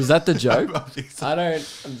Rule. Was that the joke? I don't.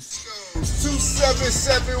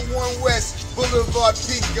 2771 West Boulevard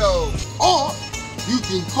Pico. Or you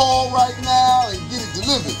can call right now and get it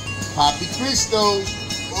delivered. Papi Cristo's.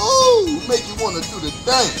 Ooh, make you want to do the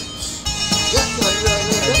dance.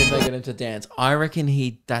 Did they get him to dance? I reckon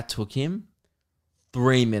that took him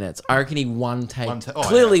 3 minutes. I reckon he one taked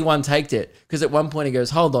it. Because at one point he goes,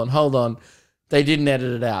 hold on. They didn't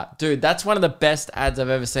edit it out. Dude, that's one of the best ads I've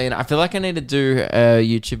ever seen. I feel like I need to do a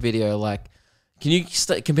YouTube video. Like, can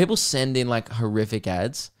people send in like horrific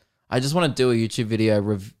ads? I just want to do a YouTube video.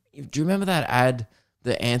 Do you remember that ad,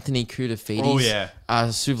 the Anthony Koutafidis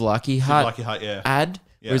Souvlaki Hut ad?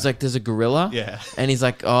 Yeah. Where he's like, there's a gorilla. Yeah. And he's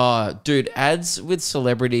like, oh, dude, ads with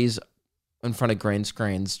celebrities in front of green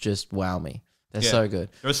screens just wow me. They're so good.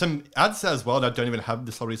 There are some ads as well that don't even have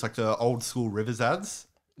the celebrities, like the old school Rivers ads.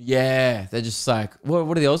 Yeah, they're just like,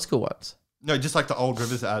 what are the old school ones? No, just like the old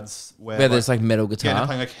Rivers ads where there's like metal guitar. Yeah, they're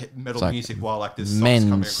playing like metal music while like there's socks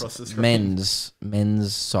coming across the screen.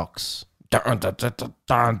 Men's socks.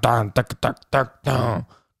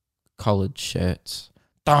 Collared shirts.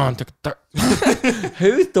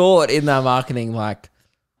 Who thought in their marketing, like,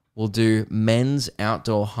 we'll do men's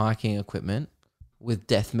outdoor hiking equipment with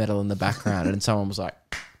death metal in the background? And someone was like,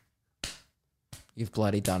 you've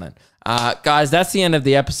bloody done it. Guys, that's the end of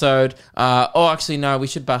the episode. Actually, no, we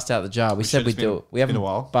should bust out the jar. We said we'd do it. We haven't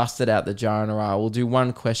busted out the jar in a while. We'll do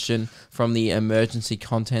one question from the emergency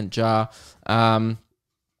content jar.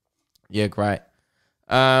 Yeah, great.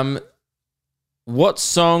 What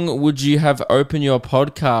song would you have open your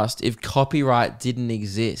podcast if copyright didn't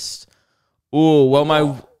exist? Oh, well, my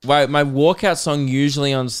walkout song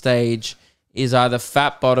usually on stage is either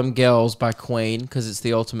Fat Bottom Girls by Queen, because it's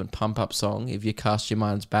the ultimate pump-up song if you cast your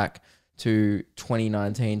minds back to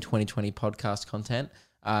 2019, 2020 podcast content,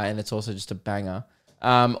 and it's also just a banger.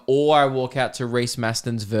 Or I walk out to Reese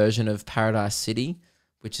Mastin's version of Paradise City,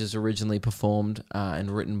 which is originally performed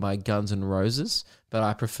and written by Guns N' Roses, but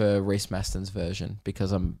I prefer Reese Mastin's version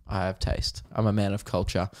because I have taste. I'm a man of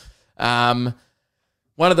culture. One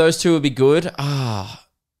of those two would be good. I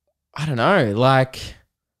don't know, like...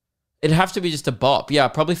 It'd have to be just a bop. Yeah,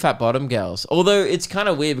 probably Fat Bottom Girls. Although it's kind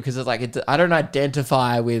of weird because it's like I don't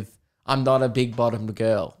identify with... I'm not a big bottomed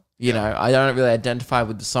girl. You know, I don't really identify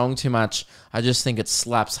with the song too much. I just think it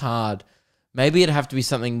slaps hard. Maybe it'd have to be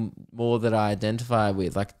something more that I identify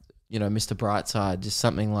with, like, you know, Mr. Brightside, just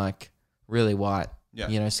something like really white. Yeah.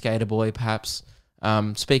 You know, Skater Boy, perhaps.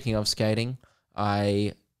 Speaking of skating,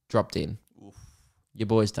 I dropped in. Oof. Your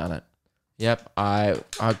boy's done it. Yep, I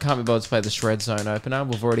can't be bothered to play the Shred Zone opener.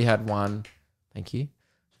 We've already had one. Thank you.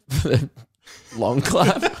 Long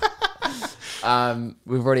clap.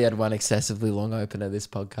 We've already had one excessively long opener this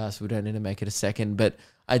podcast. We don't need to make it a second, but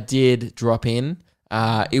I did drop in.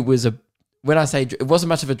 It wasn't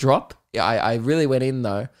much of a drop. I really went in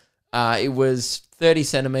though. It was 30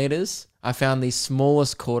 centimeters. I found the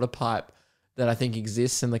smallest quarter pipe that I think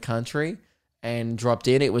exists in the country and dropped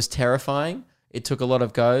in. It was terrifying. It took a lot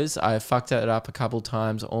of goes. I fucked it up a couple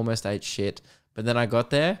times, almost ate shit. But then I got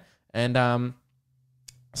there, and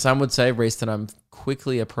some would say, Reese, that I'm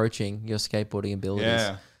quickly approaching your skateboarding abilities.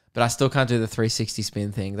 Yeah. But I still can't do the 360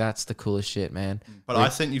 spin thing. That's the coolest shit, man. But I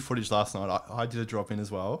sent you footage last night. I did a drop in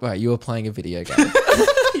as well. Right, you were playing a video game.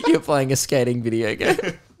 You were playing a skating video game.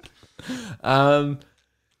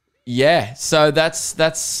 Yeah, so that's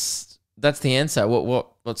the answer.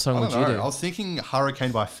 What song would you do? I was thinking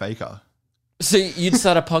Hurricane by Faker. So you'd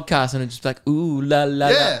start a podcast and it'd just be like, ooh, la, la,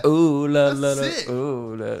 la, ooh, la, la, la,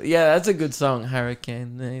 ooh, la. Yeah, that's a good song,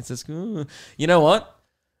 Hurricane. It's just, ooh. You know what?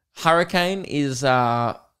 Hurricane is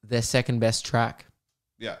their second best track.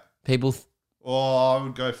 Yeah. People... I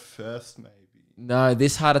would go first, maybe. No,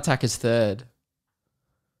 This Heart Attack is third.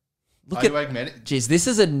 Look Are you magnetic? Jeez, this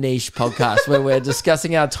is a niche podcast where we're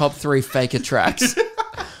discussing our top 3 Faker tracks.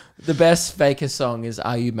 The best Faker song is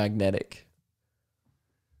 "Are You Magnetic?"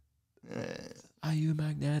 Are you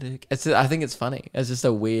magnetic? I think it's funny. It's just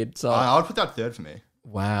a weird song. I would put that third for me.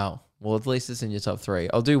 Wow. Well, at least it's in your top 3.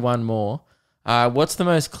 I'll do one more. What's the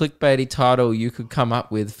most clickbaity title you could come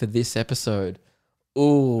up with for this episode?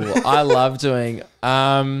 Ooh, I love doing.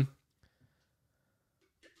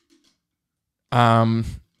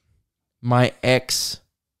 My ex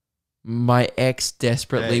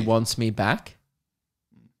desperately wants me back.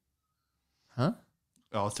 Huh?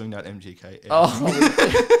 Oh, I was doing that MGK. Oh,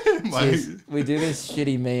 we do this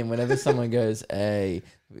shitty meme whenever someone goes, "Hey,"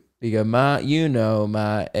 we go,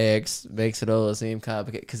 my ex makes it all seem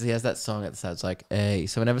complicated," because he has that song at the start. It's like, "Hey."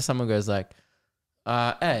 So whenever someone goes like,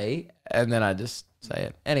 "Hey," and then I just say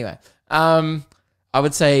it anyway. I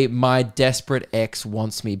would say my desperate ex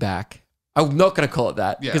wants me back. I'm not going to call it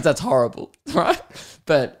that because that's horrible, right?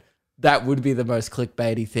 But that would be the most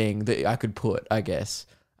clickbaity thing that I could put, I guess.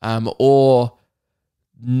 Or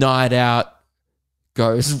night out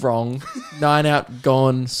goes wrong. Night out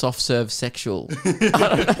gone soft serve sexual.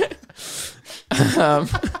 I don't know.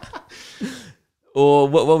 Or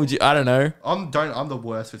what would you? I don't know. I'm the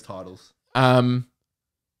worst with titles. I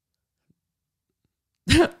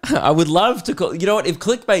would love to call. You know what? If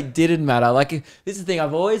clickbait didn't matter, like this is the thing.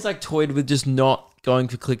 I've always like toyed with just not going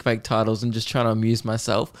for clickbait titles and just trying to amuse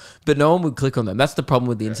myself. But no one would click on them. That's the problem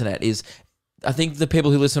with the internet. Is I think the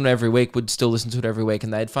people who listen to it every week would still listen to it every week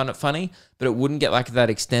and they'd find it funny, but it wouldn't get like that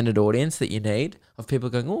extended audience that you need of people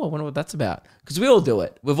going, "Oh, I wonder what that's about." Because we all do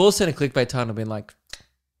it. We've all seen a clickbait title and been like,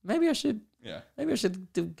 maybe I should give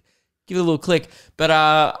it a little click. But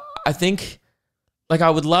I think. Like, I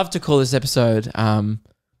would love to call this episode,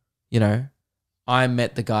 you know, "I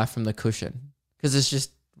met the guy from the cushion," because it's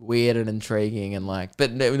just weird and intriguing and like,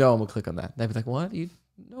 but no one will click on that. They'd be like, "What?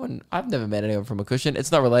 I've never met anyone from a cushion. It's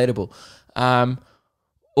not relatable."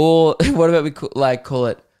 Or what about we call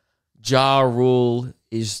it "Ja Rule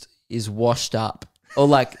is washed up," or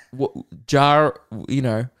like you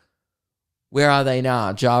know, "Where are they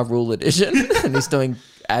now? Ja Rule edition," and he's doing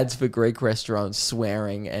ads for Greek restaurants,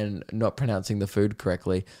 swearing and not pronouncing the food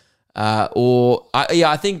correctly. I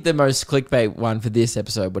think the most clickbait one for this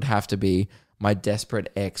episode would have to be "My desperate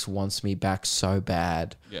ex wants me back so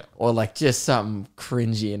bad." Yeah. Or like just something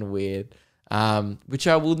cringy and weird, which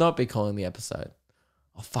I will not be calling the episode.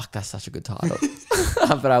 Oh, fuck, that's such a good title.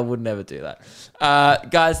 But I would never do that.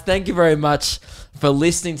 Guys, thank you very much for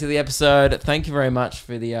listening to the episode. Thank you very much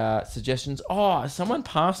for the suggestions. Oh, someone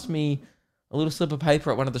passed me a little slip of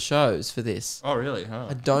paper at one of the shows for this. Oh, really? Huh?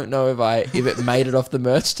 I don't know if it made it off the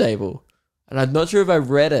merch table. And I'm not sure if I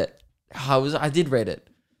read it. I did read it.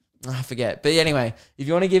 I forget. But anyway, if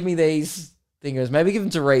you want to give me these thingers, maybe give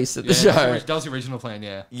them to Reese at the show. That was the original plan,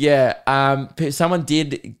 yeah. Yeah. Someone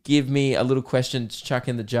did give me a little question to chuck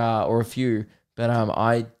in the jar, or a few, but I'm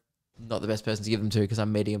not the best person to give them to because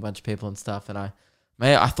I'm meeting a bunch of people and stuff, and I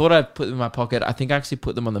thought I'd put them in my pocket. I think I actually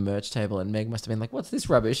put them on the merch table, and Meg must have been like, "What's this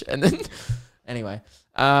rubbish?" And then, anyway,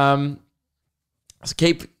 so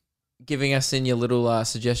keep giving us in your little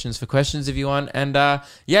suggestions for questions if you want. And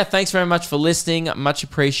yeah, thanks very much for listening. Much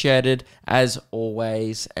appreciated as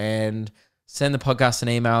always. And send the podcast an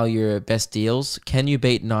email, your best deals. Can you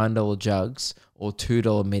beat $9 jugs or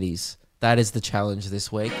 $2 middies? That is the challenge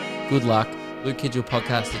this week. Good luck.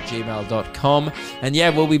 LukeKidgellPodcast@gmail.com. And yeah,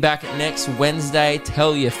 we'll be back next Wednesday.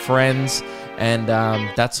 Tell your friends. And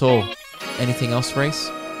that's all. Anything else, Reese?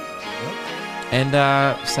 And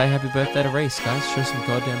say happy birthday to Reese, guys. Show some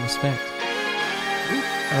goddamn respect.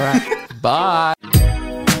 All right. Bye.